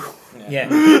to do. Yeah,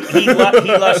 he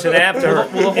lusted after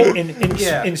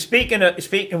her. And speaking,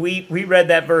 we read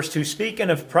that verse too.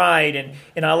 Speaking of pride,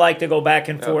 and I like to go back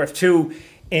and forth too.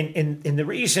 And the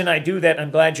reason I do that, I'm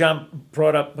glad John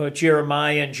brought up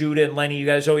Jeremiah and Judah and Lenny. You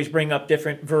guys always bring up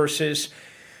different verses.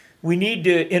 We need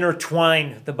to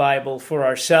intertwine the Bible for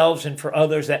ourselves and for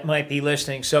others that might be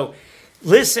listening. So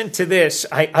listen to this.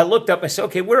 I looked up, I said,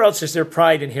 okay, where else is there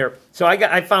pride in here? So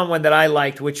I found one that I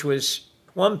liked, which was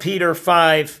 1 Peter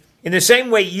 5. In the same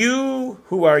way, you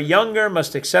who are younger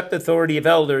must accept the authority of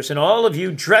elders, and all of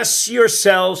you dress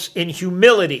yourselves in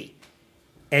humility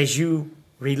as you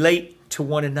relate to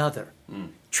one another.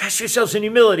 Dress yourselves in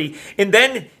humility. And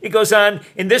then it goes on,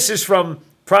 and this is from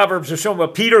Proverbs or somewhere.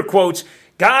 Peter quotes,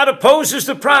 God opposes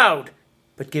the proud,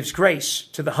 but gives grace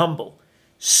to the humble.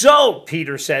 So,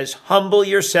 Peter says, humble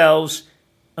yourselves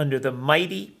under the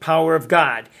mighty power of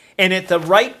God. And at the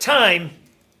right time,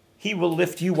 he will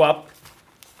lift you up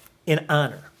in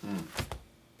honor.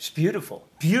 It's beautiful.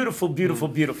 Beautiful, beautiful,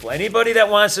 beautiful. Anybody that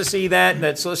wants to see that,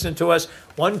 that's listening to us,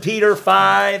 1 Peter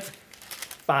 5.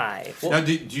 Now,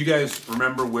 do you guys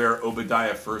remember where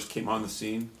Obadiah first came on the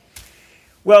scene?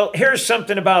 Well, here's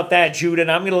something about that, Judah,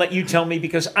 and I'm going to let you tell me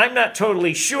because I'm not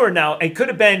totally sure now. It could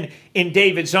have been in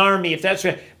David's army, if that's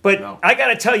right. But no. I got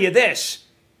to tell you this.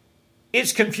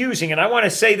 It's confusing, and I want to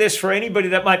say this for anybody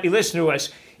that might be listening to us.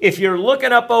 If you're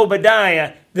looking up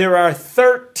Obadiah, there are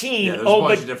 13. Yeah, there's a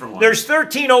bunch of different ones. There's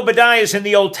 13 Obadiahs in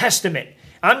the Old Testament.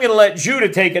 I'm going to let Judah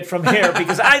take it from here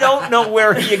because I don't know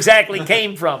where he exactly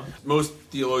came from. Most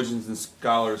theologians and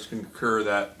scholars concur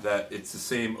that it's the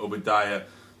same Obadiah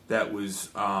that was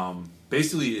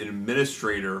basically an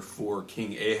administrator for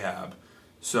King Ahab.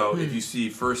 So if you see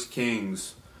 1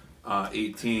 Kings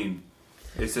 18,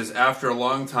 it says, "After a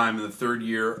long time, in the 3rd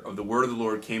year of the word of the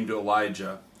Lord came to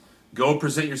Elijah, 'Go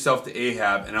present yourself to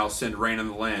Ahab, and I'll send rain on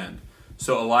the land.'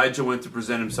 So Elijah went to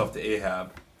present himself to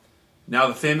Ahab. Now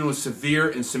the famine was severe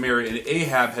in Samaria, and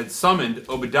Ahab had summoned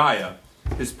Obadiah,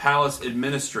 his palace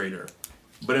administrator."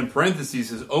 But in parentheses,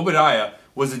 says Obadiah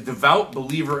was a devout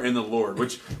believer in the Lord,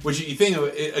 which you think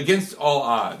of against all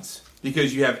odds,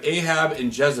 because you have Ahab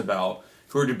and Jezebel,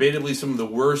 who are debatably some of the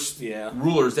worst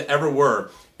rulers that ever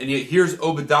were, and yet here's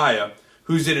Obadiah,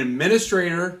 who's an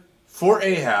administrator for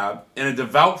Ahab and a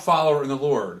devout follower in the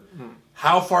Lord.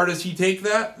 How far does he take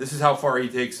that? This is how far he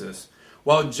takes this.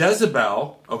 While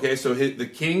Jezebel, okay, so the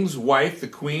king's wife, the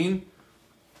queen,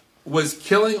 was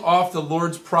killing off the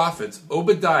Lord's prophets,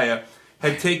 Obadiah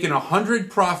had taken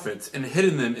 100 prophets and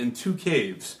hidden them in 2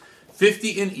 caves, 50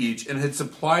 in each, and had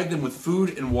supplied them with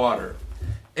food and water.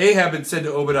 Ahab had said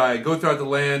to Obadiah, "Go throughout the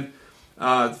land,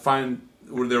 find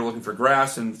where they're looking for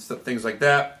grass and things like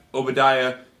that."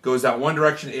 Obadiah goes out one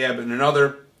direction, Ahab in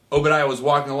another. Obadiah was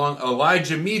walking along.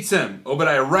 Elijah meets him.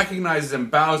 Obadiah recognizes him,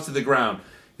 bows to the ground.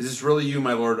 "Is this really you,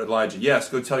 my lord Elijah?" "Yes,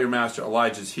 go tell your master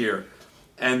Elijah's here."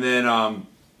 And then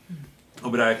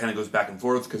Obadiah kind of goes back and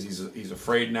forth because he's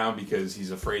afraid now, because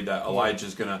he's afraid that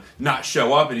Elijah's going to not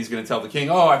show up, and he's going to tell the king,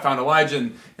 "Oh, I found Elijah,"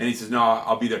 and he says, "No,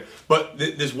 I'll be there." But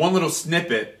there's one little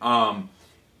snippet, and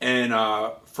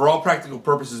for all practical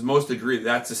purposes, most agree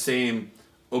that's the same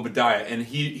Obadiah. And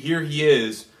here he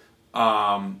is,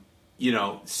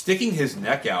 sticking his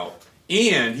neck out,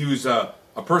 and he was a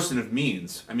person of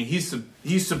means. I mean,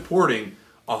 he's supporting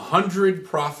 100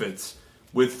 prophets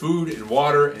with food and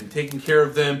water and taking care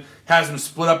of them, has them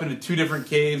split up into 2 different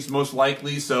caves, most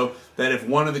likely, so that if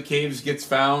one of the caves gets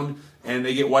found and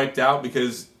they get wiped out,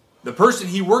 because the person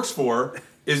he works for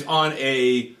is on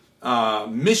a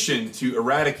mission to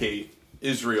eradicate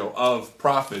Israel of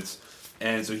prophets,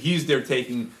 and so he's there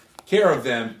taking care of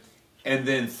them. And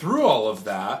then through all of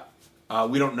that,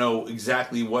 we don't know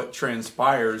exactly what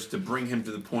transpires to bring him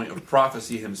to the point of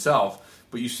prophecy himself,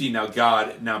 but you see now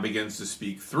God now begins to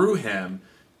speak through him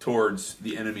towards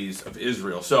the enemies of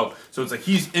Israel. So it's like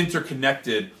he's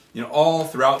interconnected, all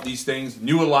throughout these things.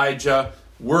 New Elijah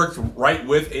worked right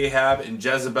with Ahab and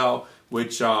Jezebel,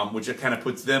 which it kind of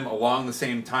puts them along the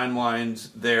same timelines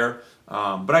there.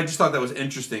 But I just thought that was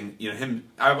interesting.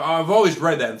 I've always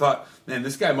read that and thought, man,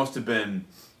 this guy must have been,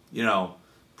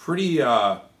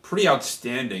 pretty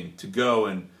outstanding to go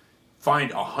and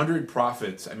find 100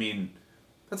 prophets. I mean,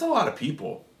 that's a lot of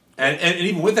people. And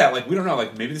even with that, we don't know.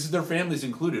 Maybe this is their families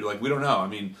included. We don't know. I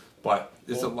mean, but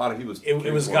there's a lot of people.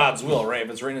 It was God's will, right? If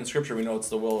it's written in Scripture, we know it's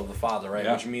the will of the Father, right?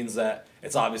 Yeah. Which means that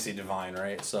it's obviously divine,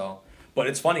 right? So, but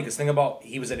it's funny because think about,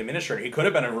 he was an administrator. He could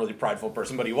have been a really prideful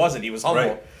person, but he wasn't. He was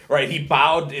humble, right? He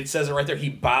bowed. It says it right there. He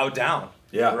bowed down.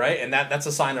 Yeah. Right? And that's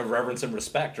a sign of reverence and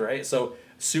respect, right? So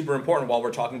super important while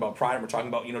we're talking about pride and we're talking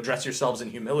about, dress yourselves in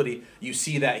humility. You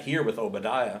see that here with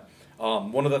Obadiah.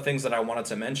 One of the things that I wanted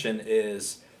to mention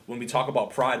is when we talk about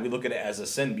pride, we look at it as a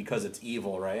sin because it's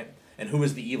evil, right? And who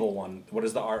is the evil one? What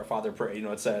does the Our Father pray?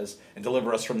 It says, "And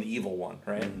deliver us from the evil one,"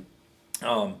 right?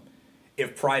 Mm-hmm.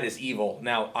 If pride is evil,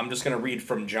 now I'm just going to read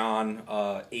from John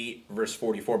 8, verse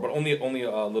 44, but only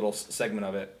a little segment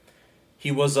of it. He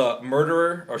was a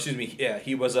murderer,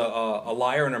 he was a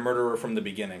liar and a murderer from the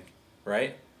beginning,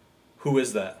 right? Who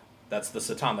is that? That's the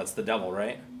Satan, that's the devil,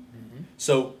 right? Mm-hmm.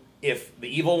 So if the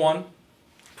evil one,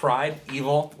 pride,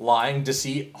 evil, lying,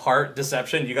 deceit, heart,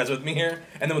 deception, you guys with me here?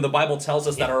 And then when the Bible tells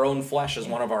us that our own flesh is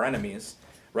one of our enemies,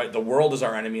 right? The world is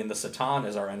our enemy and the Satan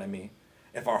is our enemy.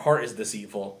 If our heart is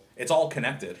deceitful, it's all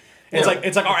connected. It's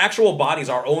like our actual bodies,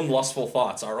 our own lustful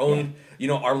thoughts, our own,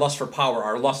 our lust for power,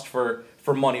 our lust for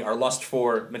money, our lust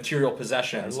for material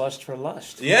possessions. Our lust for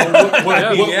lust. Yeah.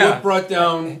 What brought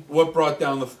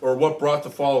the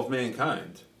fall of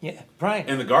mankind? Yeah, pride.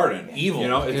 In the garden. Evil.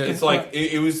 It's like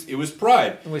it was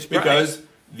pride. It was pride. Because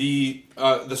the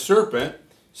serpent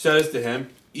says to him,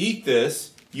 "Eat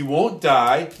this, you won't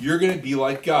die, you're going to be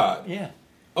like God." Yeah.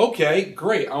 Okay,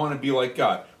 great, I want to be like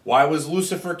God. Why was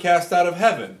Lucifer cast out of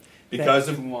heaven? Because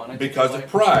of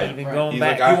pride. Even going He's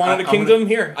back, like, You wanted a kingdom?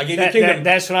 Here, I gave you a kingdom.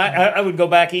 That's what I would go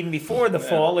back even before the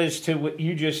fall, is to what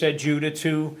you just said, Judah,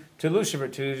 to Lucifer,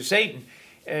 to Satan.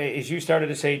 As you started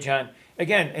to say, John,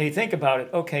 again, hey, think about it.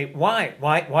 Okay, why?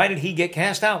 Why did he get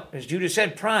cast out? As Judah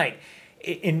said, pride.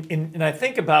 And I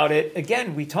think about it,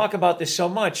 again, we talk about this so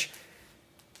much.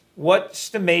 What's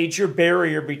the major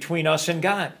barrier between us and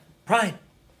God? Pride.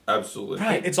 Absolutely.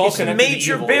 Pride. It's all a connected to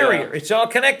major evil, barrier. yeah. It's all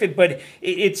connected, but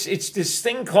it's this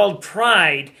thing called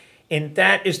pride. And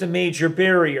that is the major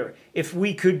barrier. If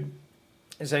we could,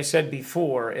 as I said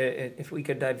before, if we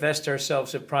could divest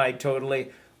ourselves of pride totally,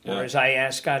 or as I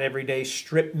ask God every day,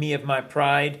 strip me of my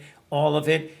pride, all of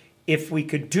it. If we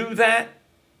could do that,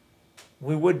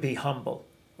 we would be humble.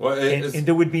 Well, and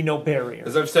there would be no barrier.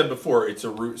 As I've said before, it's a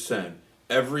root sin.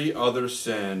 Every other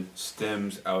sin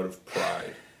stems out of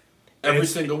pride. Every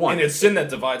single one. And it's sin that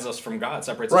divides us from God,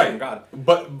 separates us from God.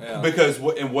 But because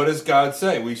what does God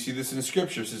say? We see this in the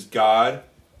scriptures. Says God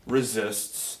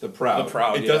resists the proud.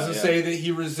 It doesn't say that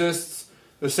He resists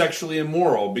the sexually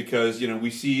immoral, because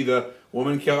we see the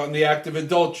woman caught in the act of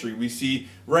adultery. We see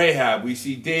Rahab. We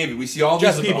see David. We see all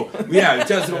these people. Yeah,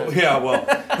 Jezebel. Yeah, well,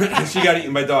 she got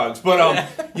eaten by dogs. But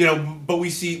but we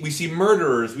see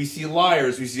murderers. We see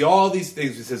liars. We see all these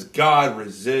things. It says God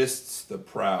resists the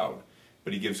proud,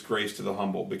 but He gives grace to the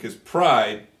humble. Because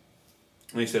pride,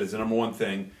 like I said, is the number one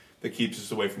thing that keeps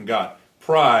us away from God.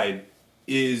 Pride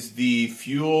is the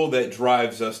fuel that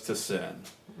drives us to sin,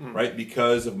 right?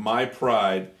 Because of my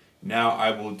pride, now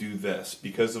I will do this.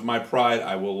 Because of my pride,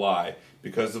 I will lie.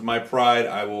 Because of my pride,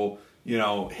 I will,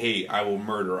 hate. I will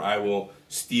murder. I will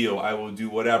steal. I will do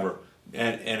whatever.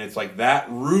 And it's like that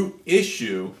root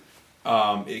issue,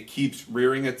 it keeps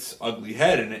rearing its ugly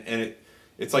head. And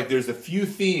it's like there's a few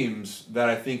themes that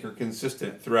I think are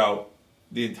consistent throughout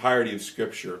the entirety of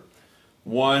Scripture.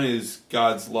 One is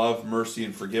God's love, mercy,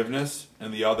 and forgiveness,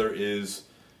 and the other is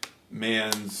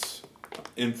man's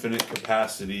infinite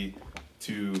capacity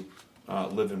to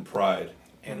live in pride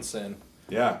and sin.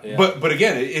 Yeah. But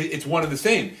again, it's one and the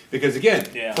same, because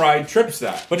again, pride trips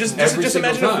that. But just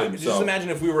imagine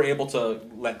if we were able to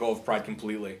let go of pride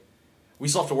completely. We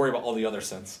still have to worry about all the other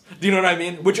sins. Do you know what I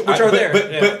mean? Which are there.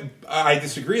 But I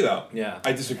disagree, though. Yeah.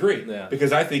 I disagree. Yeah.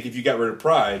 Because I think if you got rid of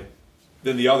pride,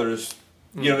 then the others,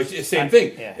 it's the same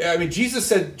thing. Yeah. I mean, Jesus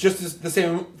said just the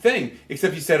same thing,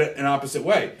 except He said it an opposite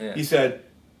way. Yeah. He said,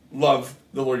 love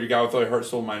the Lord your God with all your heart,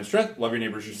 soul, mind, and strength. Love your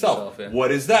neighbor as yourself.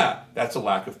 What is that? That's a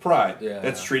lack of pride.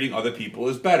 That's treating other people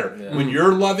as better. When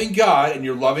you're loving God and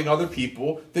you're loving other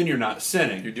people, then you're not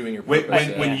sinning. You're doing your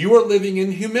purpose. When you are living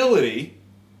in humility,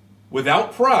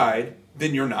 without pride,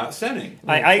 then you're not sinning.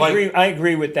 I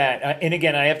agree with that. And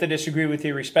again, I have to disagree with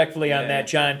you respectfully on that,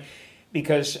 John,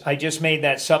 because I just made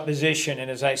that supposition. And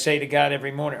as I say to God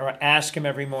every morning, or ask Him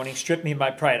every morning, strip me of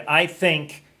my pride. I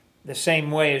think the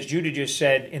same way as Judah just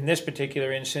said in this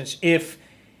particular instance, if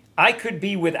I could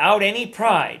be without any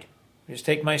pride, just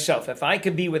take myself, if I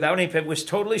could be without any, if it was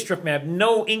totally stripped, I have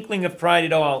no inkling of pride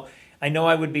at all, I know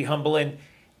I would be humble, and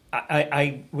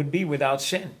I would be without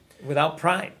sin, without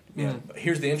pride. Yeah.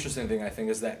 Here's the interesting thing, I think,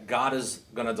 is that God is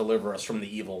going to deliver us from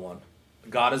the evil one.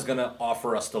 God is going to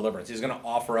offer us deliverance. He's going to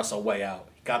offer us a way out.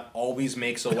 God always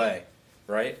makes a way,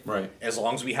 right? Right. As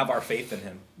long as we have our faith in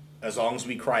Him. As long as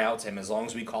we cry out to Him, as long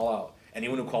as we call out.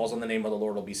 Anyone who calls on the name of the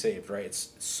Lord will be saved, right? It's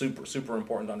super, super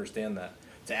important to understand that,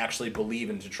 to actually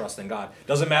believe and to trust in God.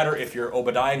 Doesn't matter if you're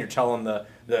Obadiah and you're telling the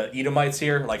Edomites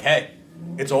here, like, hey,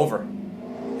 it's over.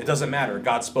 It doesn't matter.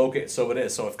 God spoke it, so it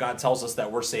is. So if God tells us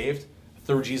that we're saved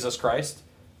through Jesus Christ,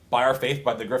 by our faith,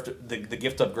 by the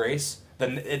gift of grace,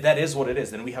 then that is what it is.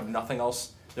 Then we have nothing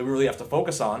else that we really have to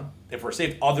focus on if we're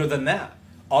saved other than that.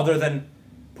 Other than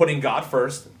putting God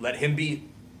first, let Him be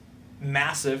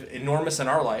massive, enormous in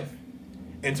our life,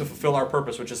 and to fulfill our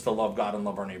purpose, which is to love God and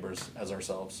love our neighbors as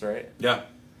ourselves, right? Yeah.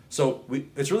 So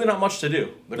it's really not much to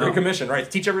do. The Great Commission, right?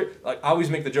 Teach I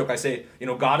always make the joke. I say,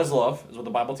 God is love, is what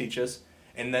the Bible teaches,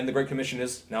 and then the Great Commission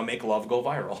is now make love go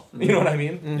viral. You know what I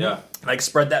mean? Mm-hmm. Yeah. Like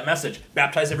spread that message.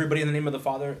 Baptize everybody in the name of the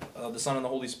Father, the Son, and the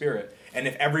Holy Spirit. And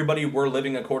if everybody were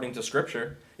living according to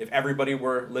Scripture, if everybody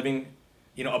were living,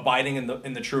 abiding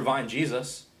in the true vine,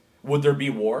 Jesus, would there be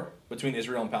war between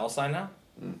Israel and Palestine now?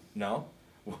 No.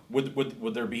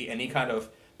 Would there be any kind of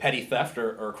petty theft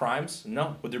or crimes?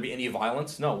 No. Would there be any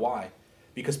violence? No. Why?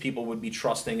 Because people would be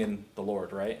trusting in the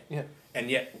Lord, right? Yeah. And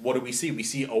yet, what do we see? We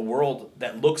see a world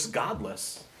that looks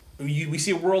godless. We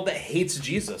see a world that hates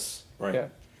Jesus. Right. Yeah.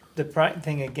 The pride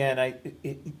thing, again,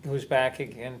 it goes back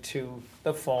again to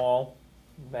the fall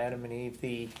of Adam and Eve,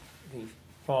 the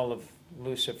fall of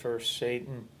Lucifer,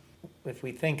 Satan. If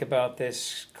we think about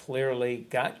this clearly,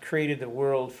 God created the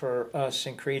world for us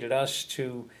and created us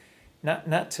to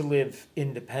not to live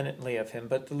independently of Him,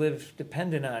 but to live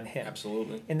dependent on Him.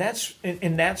 Absolutely. And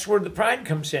that's where the pride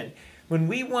comes in. When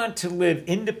we want to live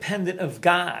independent of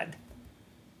God,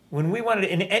 when we want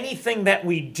to, in anything that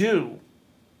we do,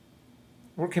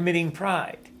 we're committing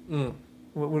pride.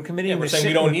 We're committing. We're saying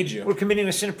we don't need you. We're committing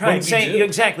a sin of pride.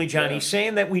 Exactly, John. He's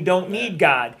saying that we don't need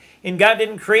God, and God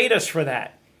didn't create us for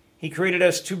that. He created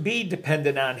us to be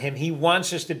dependent on Him. He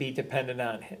wants us to be dependent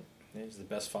on Him. He's the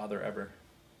best father ever.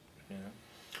 Yeah.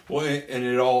 Well, and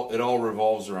it all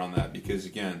revolves around that, because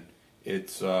again,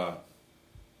 it's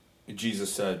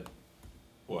Jesus said,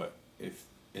 "What if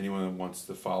anyone that wants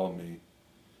to follow me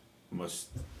must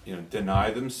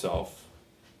deny themselves,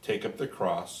 take up the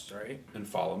cross, Right. and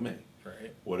follow me."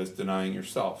 Right. What is denying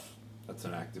yourself? That's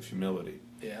an act of humility.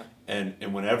 Yeah.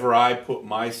 And whenever I put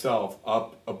myself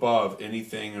up above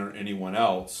anything or anyone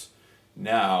else,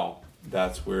 now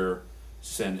that's where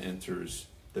sin enters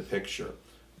the picture.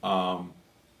 And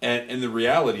the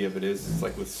reality of it is, it's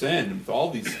like with sin, with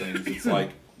all these things, it's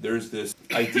like there's this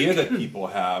idea that people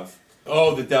have,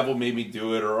 oh, the devil made me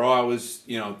do it, or oh, I was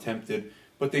tempted,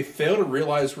 but they fail to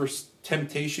realize where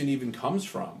temptation even comes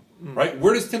from, right?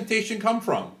 Where does temptation come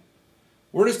from?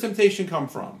 Where does temptation come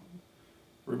from?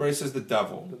 Everybody says the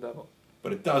devil,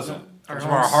 but it doesn't. From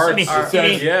our hearts.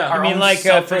 I mean, like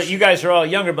for you guys are all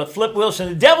younger, but Flip Wilson,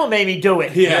 the devil made me do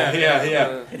it.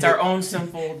 Yeah. It's our own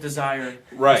sinful desire.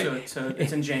 Right.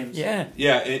 It's in James. Yeah.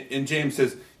 Yeah, and James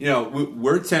says,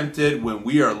 we're tempted when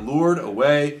we are lured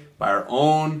away by our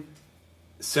own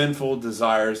sinful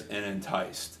desires and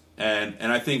enticed.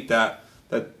 And I think that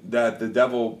the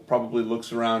devil probably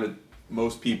looks around at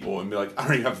most people and be like, I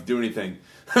don't even have to do anything.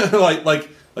 like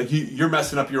you're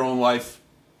messing up your own life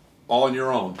all on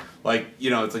your own. Like,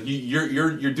 it's like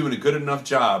you're doing a good enough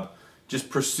job just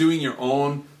pursuing your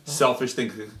own selfish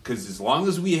thing, because as long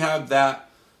as we have that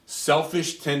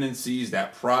selfish tendencies,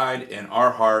 that pride in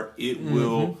our heart, it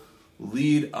will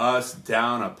lead us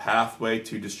down a pathway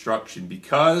to destruction,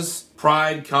 because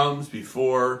pride comes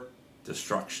before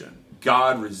destruction.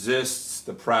 God resists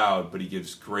the proud, but he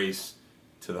gives grace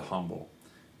to the humble.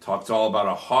 Talks all about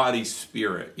a haughty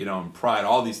spirit, and pride,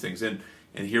 all these things. And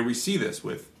here we see this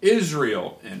with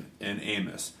Israel and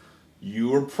Amos. You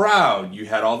were proud. You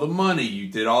had all the money. You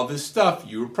did all this stuff.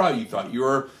 You were proud. You thought you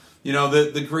were,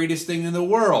 the greatest thing in the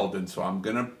world. And so I'm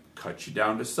going to cut you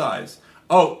down to size.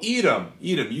 Oh, Edom,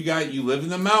 you live in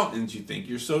the mountains. You think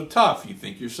you're so tough. You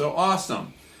think you're so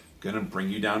awesome. Going to bring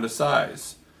you down to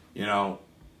size.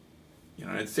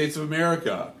 United States of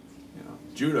America,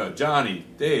 Judah, Johnny,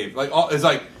 Dave, it's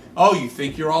like, oh, you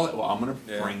think you're all, well, I'm going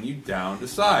to bring you down to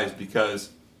size, because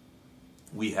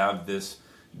we have this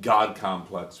God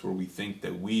complex where we think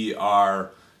that we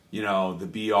are, the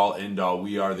be all end all.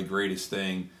 We are the greatest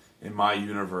thing in my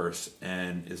universe.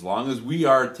 And as long as we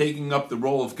are taking up the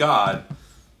role of God,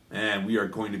 and we are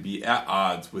going to be at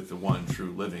odds with the one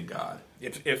true living God.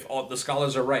 If all the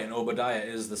scholars are right, and Obadiah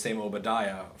is the same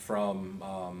Obadiah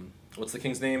from, what's the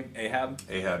king's name? Ahab?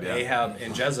 Ahab, yeah. Ahab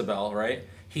and Jezebel, right?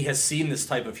 He has seen this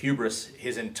type of hubris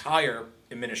his entire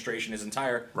administration, his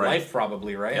entire life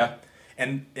probably, right? Yeah.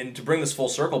 And to bring this full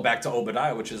circle back to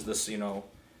Obadiah, which is this,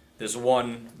 this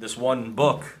one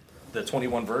book, the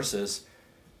 21 verses,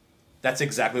 that's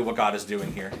exactly what God is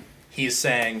doing here. He's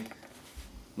saying,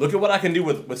 look at what I can do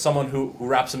with someone who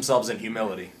wraps themselves in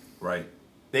humility. Right.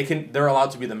 They're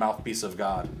allowed to be the mouthpiece of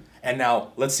God. And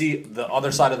now let's see the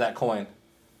other side of that coin.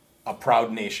 A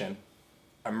proud nation,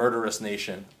 a murderous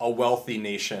nation, a wealthy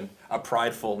nation, a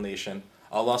prideful nation,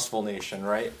 a lustful nation,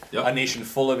 right? Yep. A nation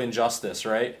full of injustice,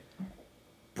 right?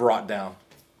 Brought down.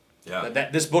 Yeah.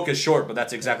 This book is short, but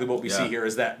that's exactly what we see here,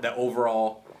 is that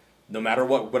overall, no matter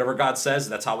whatever God says,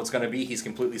 that's how it's going to be. He's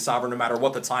completely sovereign, no matter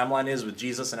what the timeline is with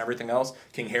Jesus and everything else,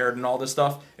 King Herod and all this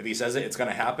stuff. If he says it, it's going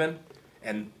to happen.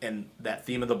 And that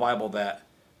theme of the Bible, that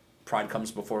pride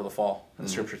comes before the fall, and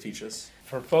the Scripture teaches.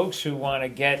 For folks who want to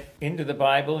get into the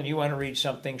Bible and you want to read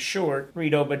something short,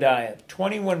 read Obadiah.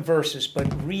 21 verses, but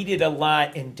read it a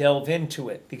lot and delve into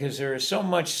it, because there is so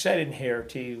much said in here.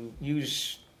 To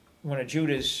use one of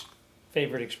Judah's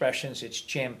favorite expressions, it's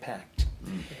jam-packed.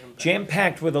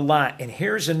 Jam-packed with a lot. And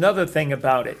here's another thing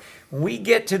about it. When we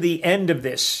get to the end of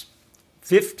this,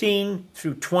 15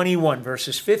 through 21,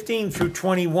 verses 15 through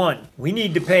 21. We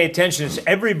need to pay attention to this.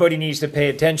 Everybody needs to pay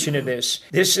attention to this.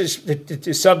 This is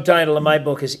the subtitle of my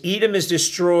book is Edom is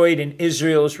destroyed and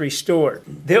Israel is restored.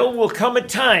 There will come a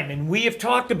time, and we have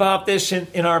talked about this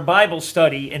in our Bible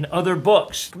study and other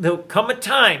books. There will come a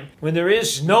time when there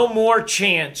is no more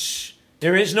chance,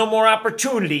 there is no more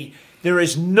opportunity, there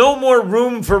is no more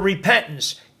room for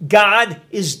repentance. God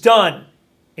is done,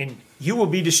 and you will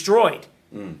be destroyed.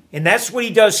 And that's what he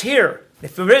does here.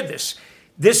 If you read this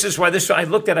is why I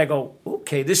looked at it, I go,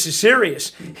 okay, this is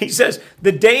serious. He says,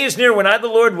 the day is near when I, the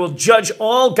Lord, will judge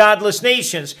all godless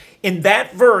nations. In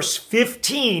that verse,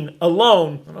 15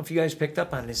 alone, I don't know if you guys picked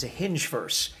up on it, is a hinge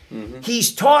verse. Mm-hmm.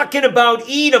 He's talking about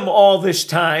Edom all this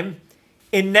time.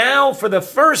 And now, for the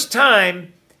first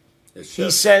time,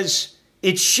 he says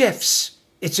it shifts.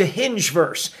 It's a hinge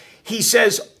verse. He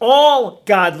says all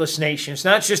godless nations,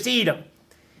 not just Edom.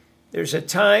 There's a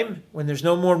time when there's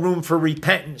no more room for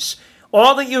repentance.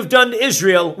 All that you've done to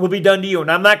Israel will be done to you. And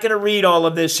I'm not going to read all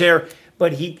of this here,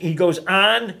 but he goes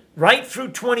on right through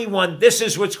 21. This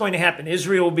is what's going to happen.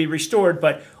 Israel will be restored,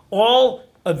 but all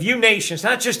of you nations,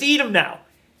 not just Edom now.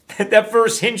 That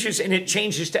verse hinges and it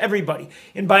changes to everybody.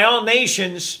 And by all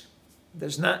nations,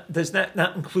 does that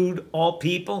not include all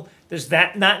people? Does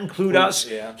that not include us?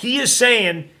 Yeah. He is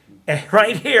saying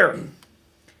right here,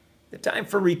 the time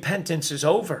for repentance is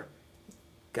over.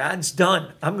 God's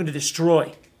done. I'm going to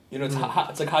destroy. You know, it's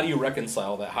like, how do you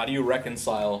reconcile that? How do you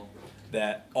reconcile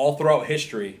that all throughout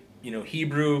history, you know,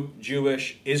 Hebrew,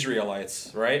 Jewish,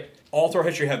 Israelites, right? All throughout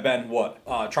history have been what?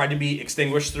 Tried to be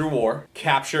extinguished through war,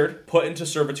 captured, put into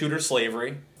servitude or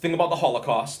slavery. Think about the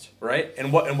Holocaust, right?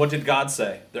 And what did God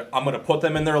say? I'm going to put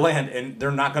them in their land, and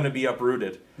they're not going to be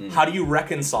uprooted. How do you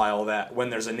reconcile that when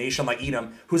there's a nation like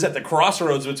Edom who's at the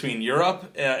crossroads between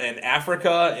Europe and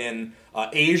Africa and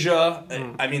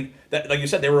Asia? I mean, like you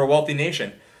said, they were a wealthy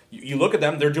nation. You look at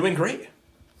them; they're doing great.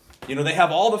 You know, they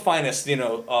have all the finest,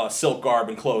 silk garb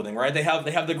and clothing, right? They have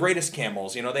the greatest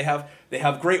camels. You know, they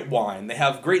have great wine. They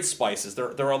have great spices.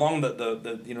 They're along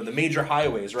the major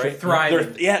highways, right?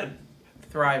 Thriving.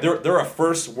 Thriving. They're a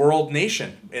first world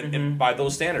nation in by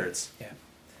those standards. Yeah.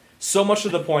 So much to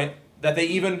the point that they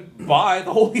even buy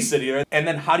the holy city. Right? And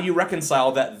then how do you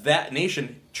reconcile that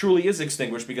nation truly is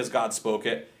extinguished because God spoke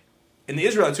it, and the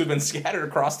Israelites who've been scattered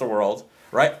across the world,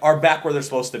 right, are back where they're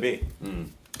supposed to be.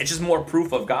 It's just more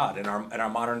proof of God in our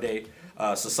modern day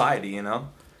society, you know.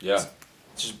 Yeah.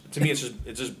 To me, it's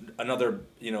just another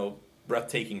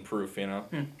breathtaking proof, you know.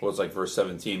 Well, it's like verse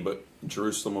 17, but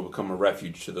Jerusalem will become a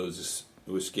refuge to those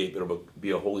who escape. It'll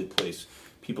be a holy place.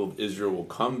 People of Israel will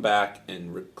come back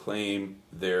and reclaim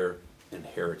their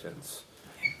inheritance.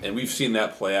 And we've seen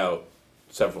that play out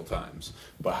several times.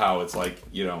 But how it's like,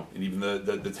 and even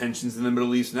the tensions in the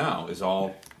Middle East now is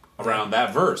all around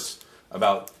that verse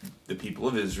about the people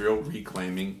of Israel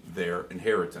reclaiming their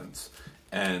inheritance.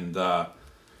 And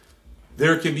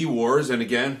there can be wars, and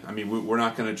again, I mean, we're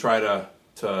not going to try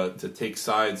to take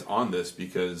sides on this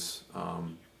because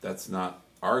that's not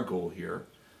our goal here.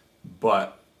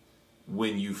 But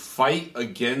when you fight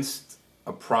against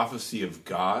a prophecy of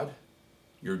God,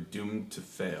 you're doomed to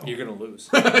fail. You're going to lose.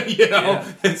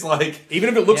 It's like... Even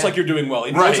if it looks like you're doing well,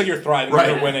 even if it looks like you're thriving,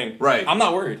 you're winning. Right. I'm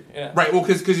not worried. Yeah. Right, well,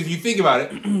 because if you think about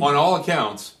it, on all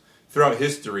accounts, throughout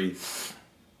history,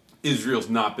 Israel's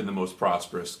not been the most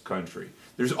prosperous country.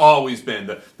 There's always been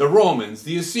the Romans,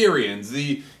 the Assyrians,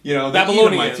 the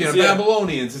Babylonians, the Edomites,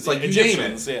 Babylonians. It's like you name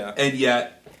Egyptians, it, and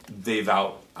yet they've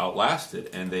outlasted,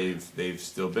 and they've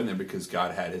still been there because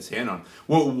God had His hand on.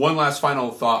 Well, one last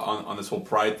final thought on this whole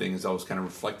pride thing as I was kind of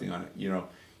reflecting on it.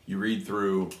 You read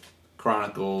through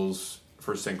Chronicles,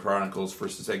 1st and Chronicles,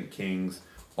 1st and 2nd Kings,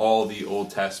 all the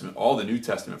Old Testament, all the New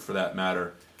Testament for that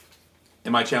matter.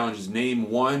 And my challenge is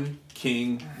name one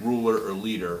king, ruler, or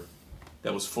leader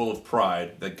that was full of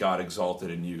pride that God exalted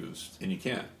and used. And you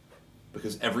can't.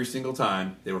 Because every single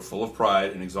time they were full of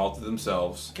pride and exalted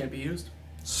themselves. Can't be used.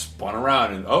 Spun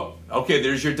around and, okay,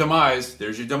 there's your demise.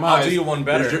 There's your demise. I'll do you one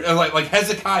better. Like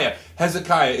Hezekiah.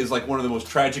 Hezekiah is like one of the most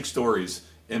tragic stories,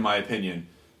 in my opinion.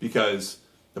 Because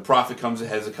the prophet comes to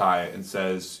Hezekiah and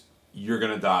says, you're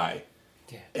going to die.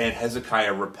 Yeah. And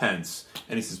Hezekiah repents.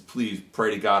 And he says, please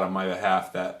pray to God on my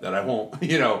behalf that I won't,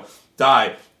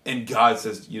 die. And God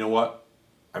says, you know what?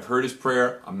 I've heard his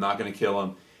prayer. I'm not going to kill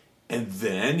him. And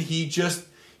then he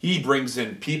brings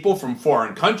in people from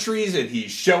foreign countries, and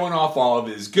he's showing off all of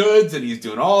his goods, and he's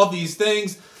doing all of these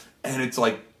things. And it's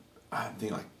like, I'm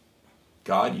thinking like,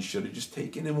 God, you should have just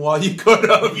taken him while you could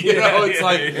have.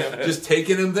 Just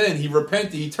taking him then. He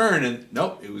repented, he turned, and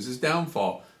nope, it was his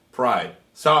downfall. Pride.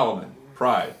 Solomon.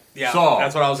 Pride. Yeah, Saul,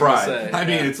 that's what I was going to say. I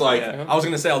mean, it's like... I was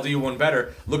going to say, I'll do you one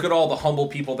better. Look at all the humble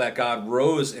people that God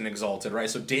rose and exalted, right?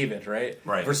 So David, right?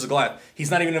 Versus Goliath. He's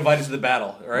not even invited to the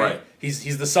battle, right?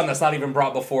 He's the son that's not even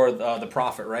brought before the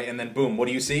prophet, right? And then boom, what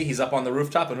do you see? He's up on the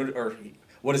rooftop, and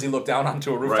what does he look down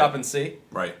onto a rooftop and see?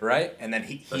 Right? And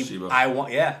then I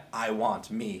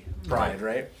want me, pride,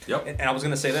 right? Yep. And I was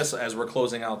going to say this as we're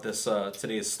closing out this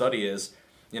today's study is,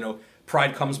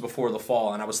 pride comes before the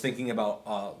fall, and I was thinking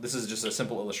about, this is just a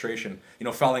simple illustration,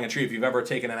 felling a tree. If you've ever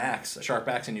taken a sharp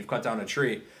axe, and you've cut down a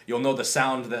tree, you'll know the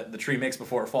sound that the tree makes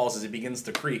before it falls is it begins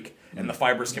to creak, and the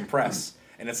fibers compress.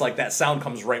 And it's like that sound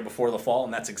comes right before the fall,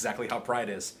 and that's exactly how pride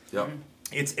is. Yep.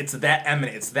 It's that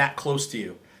eminent, it's that close to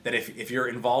you, that if you're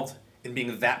involved in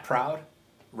being that proud,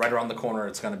 right around the corner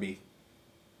it's going to be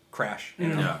crash.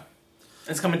 Yeah.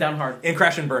 It's coming down hard. And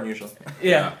crash and burn usually.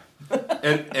 Yeah.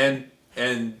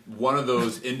 And one of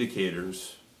those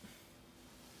indicators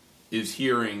is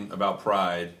hearing about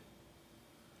pride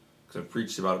because I've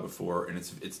preached about it before, and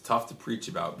it's tough to preach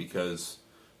about because,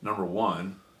 number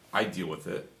one, I deal with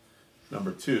it.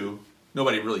 Number two,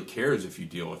 nobody really cares if you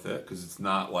deal with it because it's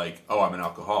not like, oh, I'm an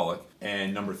alcoholic.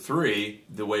 And number three,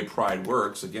 the way pride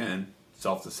works, again,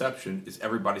 self-deception, is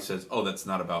everybody says, oh, that's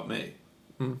not about me.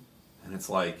 And it's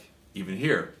like, even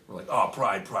here, we're like, oh,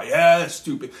 pride, yeah, that's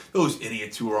stupid. Those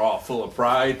idiots who are all full of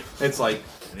pride. It's like,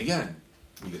 and again,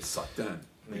 you get sucked in.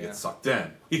 You get sucked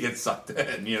in. You get sucked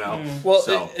in, you know? Well,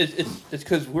 so, it's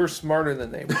because we're smarter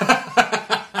than they were.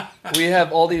 We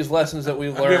have all these lessons that we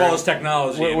learned. We have all this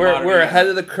technology. We're ahead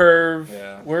of the curve.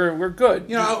 Yeah. We're good.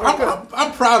 you know,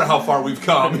 I'm proud of how far we've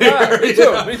come. Yeah, me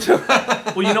too. Me too.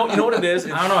 Well, you know what it is?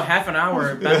 I don't know, half an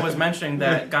hour, Ben was mentioning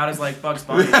that God is like Bugs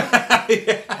Bunny.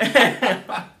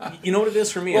 You know what it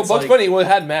is for me? Well, it's Bugs like, Bunny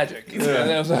had magic.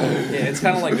 Yeah, it's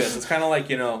kind of like this. It's kind of like,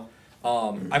 you know,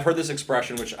 I've heard this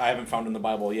expression, which I haven't found in the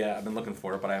Bible yet. I've been looking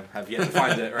for it, but I have yet to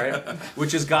find it, right?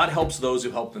 Which is God helps those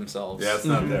who help themselves. Yeah, it's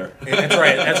not there.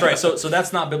 That's right. So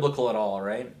that's not biblical at all,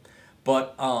 right?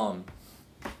 But,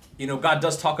 you know, God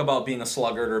does talk about being a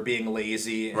sluggard or being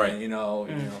lazy, and, Right. you know,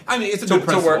 I mean, it's a good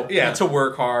principle. to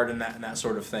work hard and that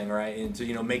sort of thing, right? And to,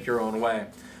 you know, make your own way.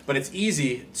 But it's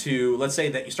easy to, let's say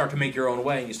that you start to make your own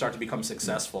way and you start to become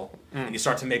successful and you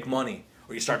start to make money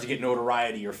or you start to get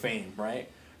notoriety or fame, right?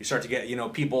 You start to get, you know,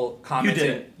 people You commenting. did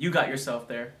it. You got yourself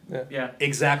there. Yeah.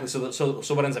 Exactly. So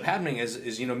what ends up happening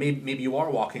is you know, maybe you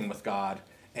are walking with God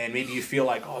and maybe you feel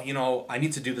like, oh, you know, I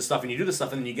need to do this stuff, and you do this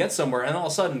stuff and then you get somewhere and all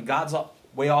of a sudden God's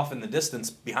way off in the distance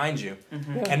behind you.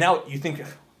 And now you think,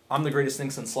 I'm the greatest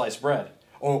thing since sliced bread.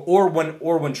 Or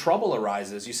when trouble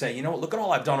arises, you say, you know what, look at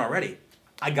all I've done already.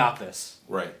 I got this.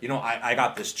 Right. You know, I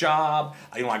got this job.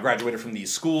 You know, I graduated from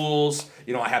these schools.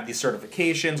 You know, I have these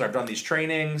certifications. I've done these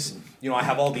trainings. You know, I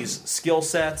have all these skill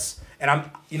sets. And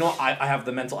I have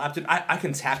the mental aptitude. I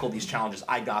can tackle these challenges.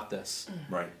 I got this.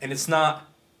 Right. And it's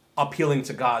not appealing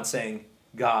to God saying,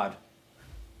 God,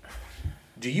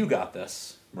 do you got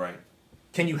this? Right.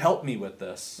 Can you help me with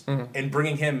this? And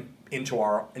bringing him into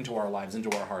our lives, into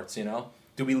our hearts, you know?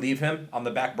 Do we leave him on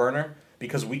the back burner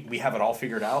because we have it all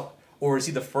figured out? Or is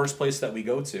he the first place that we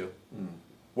go to?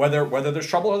 Whether there's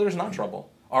trouble or there's not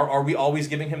trouble. Are we always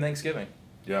giving him thanksgiving?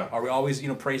 Yeah. Are we always, you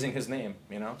know, praising his name,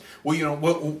 you know? Well, you know,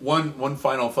 one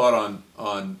final thought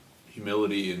on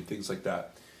humility and things like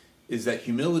that is that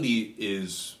humility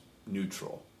is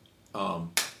neutral.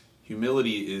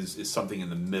 Humility is something in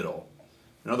the middle.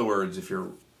 In other words, if you're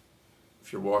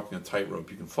walking a tightrope,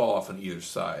 you can fall off on either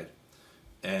side.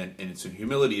 And it's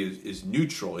humility is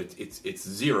neutral. It's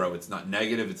zero. It's not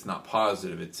negative. It's not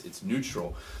positive. It's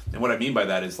neutral. And what I mean by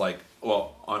that is like,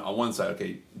 well, on one side,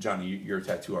 okay, Johnny, you're a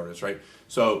tattoo artist, right?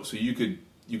 So you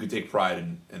could take pride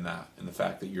in that, in the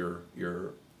fact that you're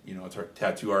you know, a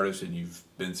tattoo artist and you've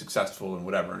been successful and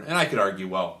whatever. And I could argue,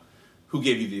 well, who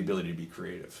gave you the ability to be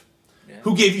creative? Yeah.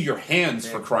 Who gave you your hands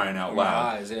for crying out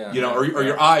loud? Eyes, yeah. You know, or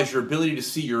your eyes, your ability to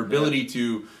see, your ability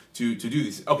to do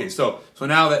these. Okay, so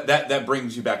now that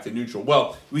brings you back to neutral.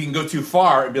 Well, we can go too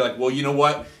far and be like, well, you know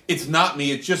what? It's not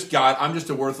me. It's just God. I'm just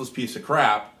a worthless piece of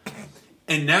crap.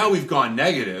 And now we've gone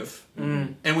negative.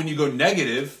 And when you go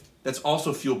negative, that's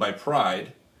also fueled by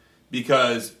pride,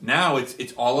 because now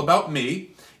it's all about me,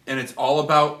 and it's all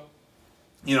about,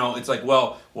 you know, it's like,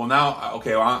 well now,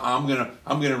 okay, well, I'm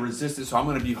gonna resist this. So I'm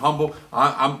gonna be humble.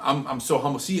 I'm so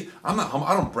humble. See, I'm not humble.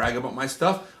 I don't brag about my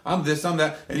stuff. I'm this, I'm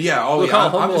that, and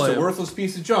I'm just a worthless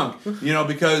piece of junk. You know,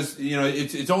 because you know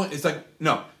it's like,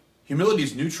 no, humility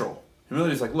is neutral.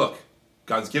 Humility is like, look,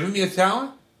 God's given me a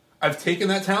talent. I've taken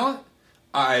that talent.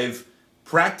 I've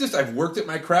practiced. I've worked at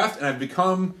my craft, and I've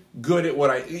become good at what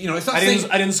I. You know, it's not. I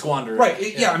didn't squander it.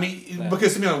 Right. I mean,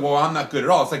 because to me, like, well, I'm not good at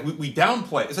all. It's like we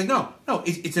downplay. It's like no.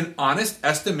 It's an honest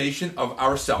estimation of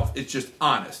ourselves. It's just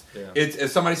honest. Yeah. It's,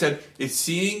 as somebody said, it's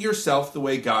seeing yourself the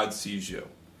way God sees you.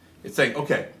 It's saying,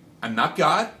 okay, I'm not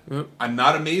God. I'm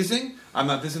not amazing. I'm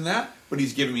not this and that. But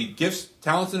He's given me gifts,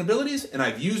 talents, and abilities, and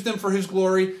I've used them for His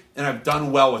glory, and I've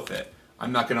done well with it.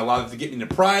 I'm not going to allow that to get me into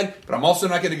pride, but I'm also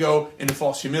not going to go into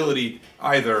false humility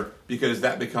either, because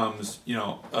that becomes, you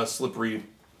know, a slippery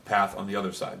path on the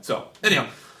other side. So, anyhow,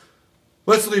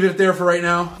 let's leave it there for right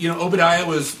now. You know, Obadiah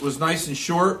was nice and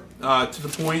short, to the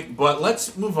point, but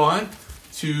let's move on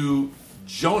to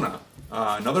Jonah.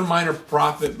 Another minor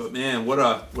prophet, but man, what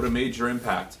a major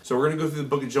impact. So we're going to go through the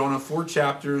book of Jonah, 4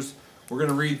 chapters. We're going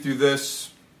to read through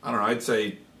this, I don't know, I'd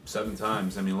say 7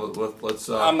 times. I mean, let's.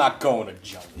 I'm not going to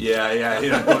Jonah. Yeah,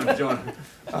 you're not going to Jonah.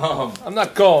 I'm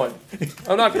not going.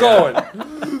 I'm not going.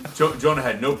 Jonah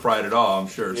had no pride at all, I'm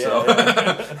sure. So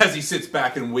as he sits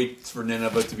back and waits for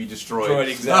Nineveh to be destroyed.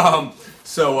 Exactly.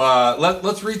 So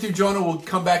let's read through Jonah. We'll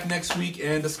come back next week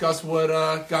and discuss what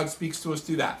God speaks to us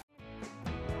through that.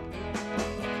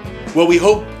 Well, we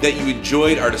hope that you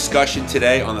enjoyed our discussion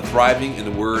today on the Thriving in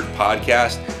the Word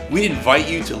podcast. We'd invite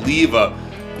you to leave a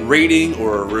rating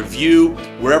or a review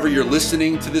wherever you're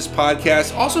listening to this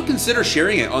podcast. Also consider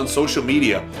sharing it on social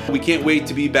media. We can't wait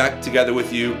to be back together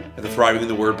with you at the Thriving in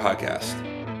the Word podcast.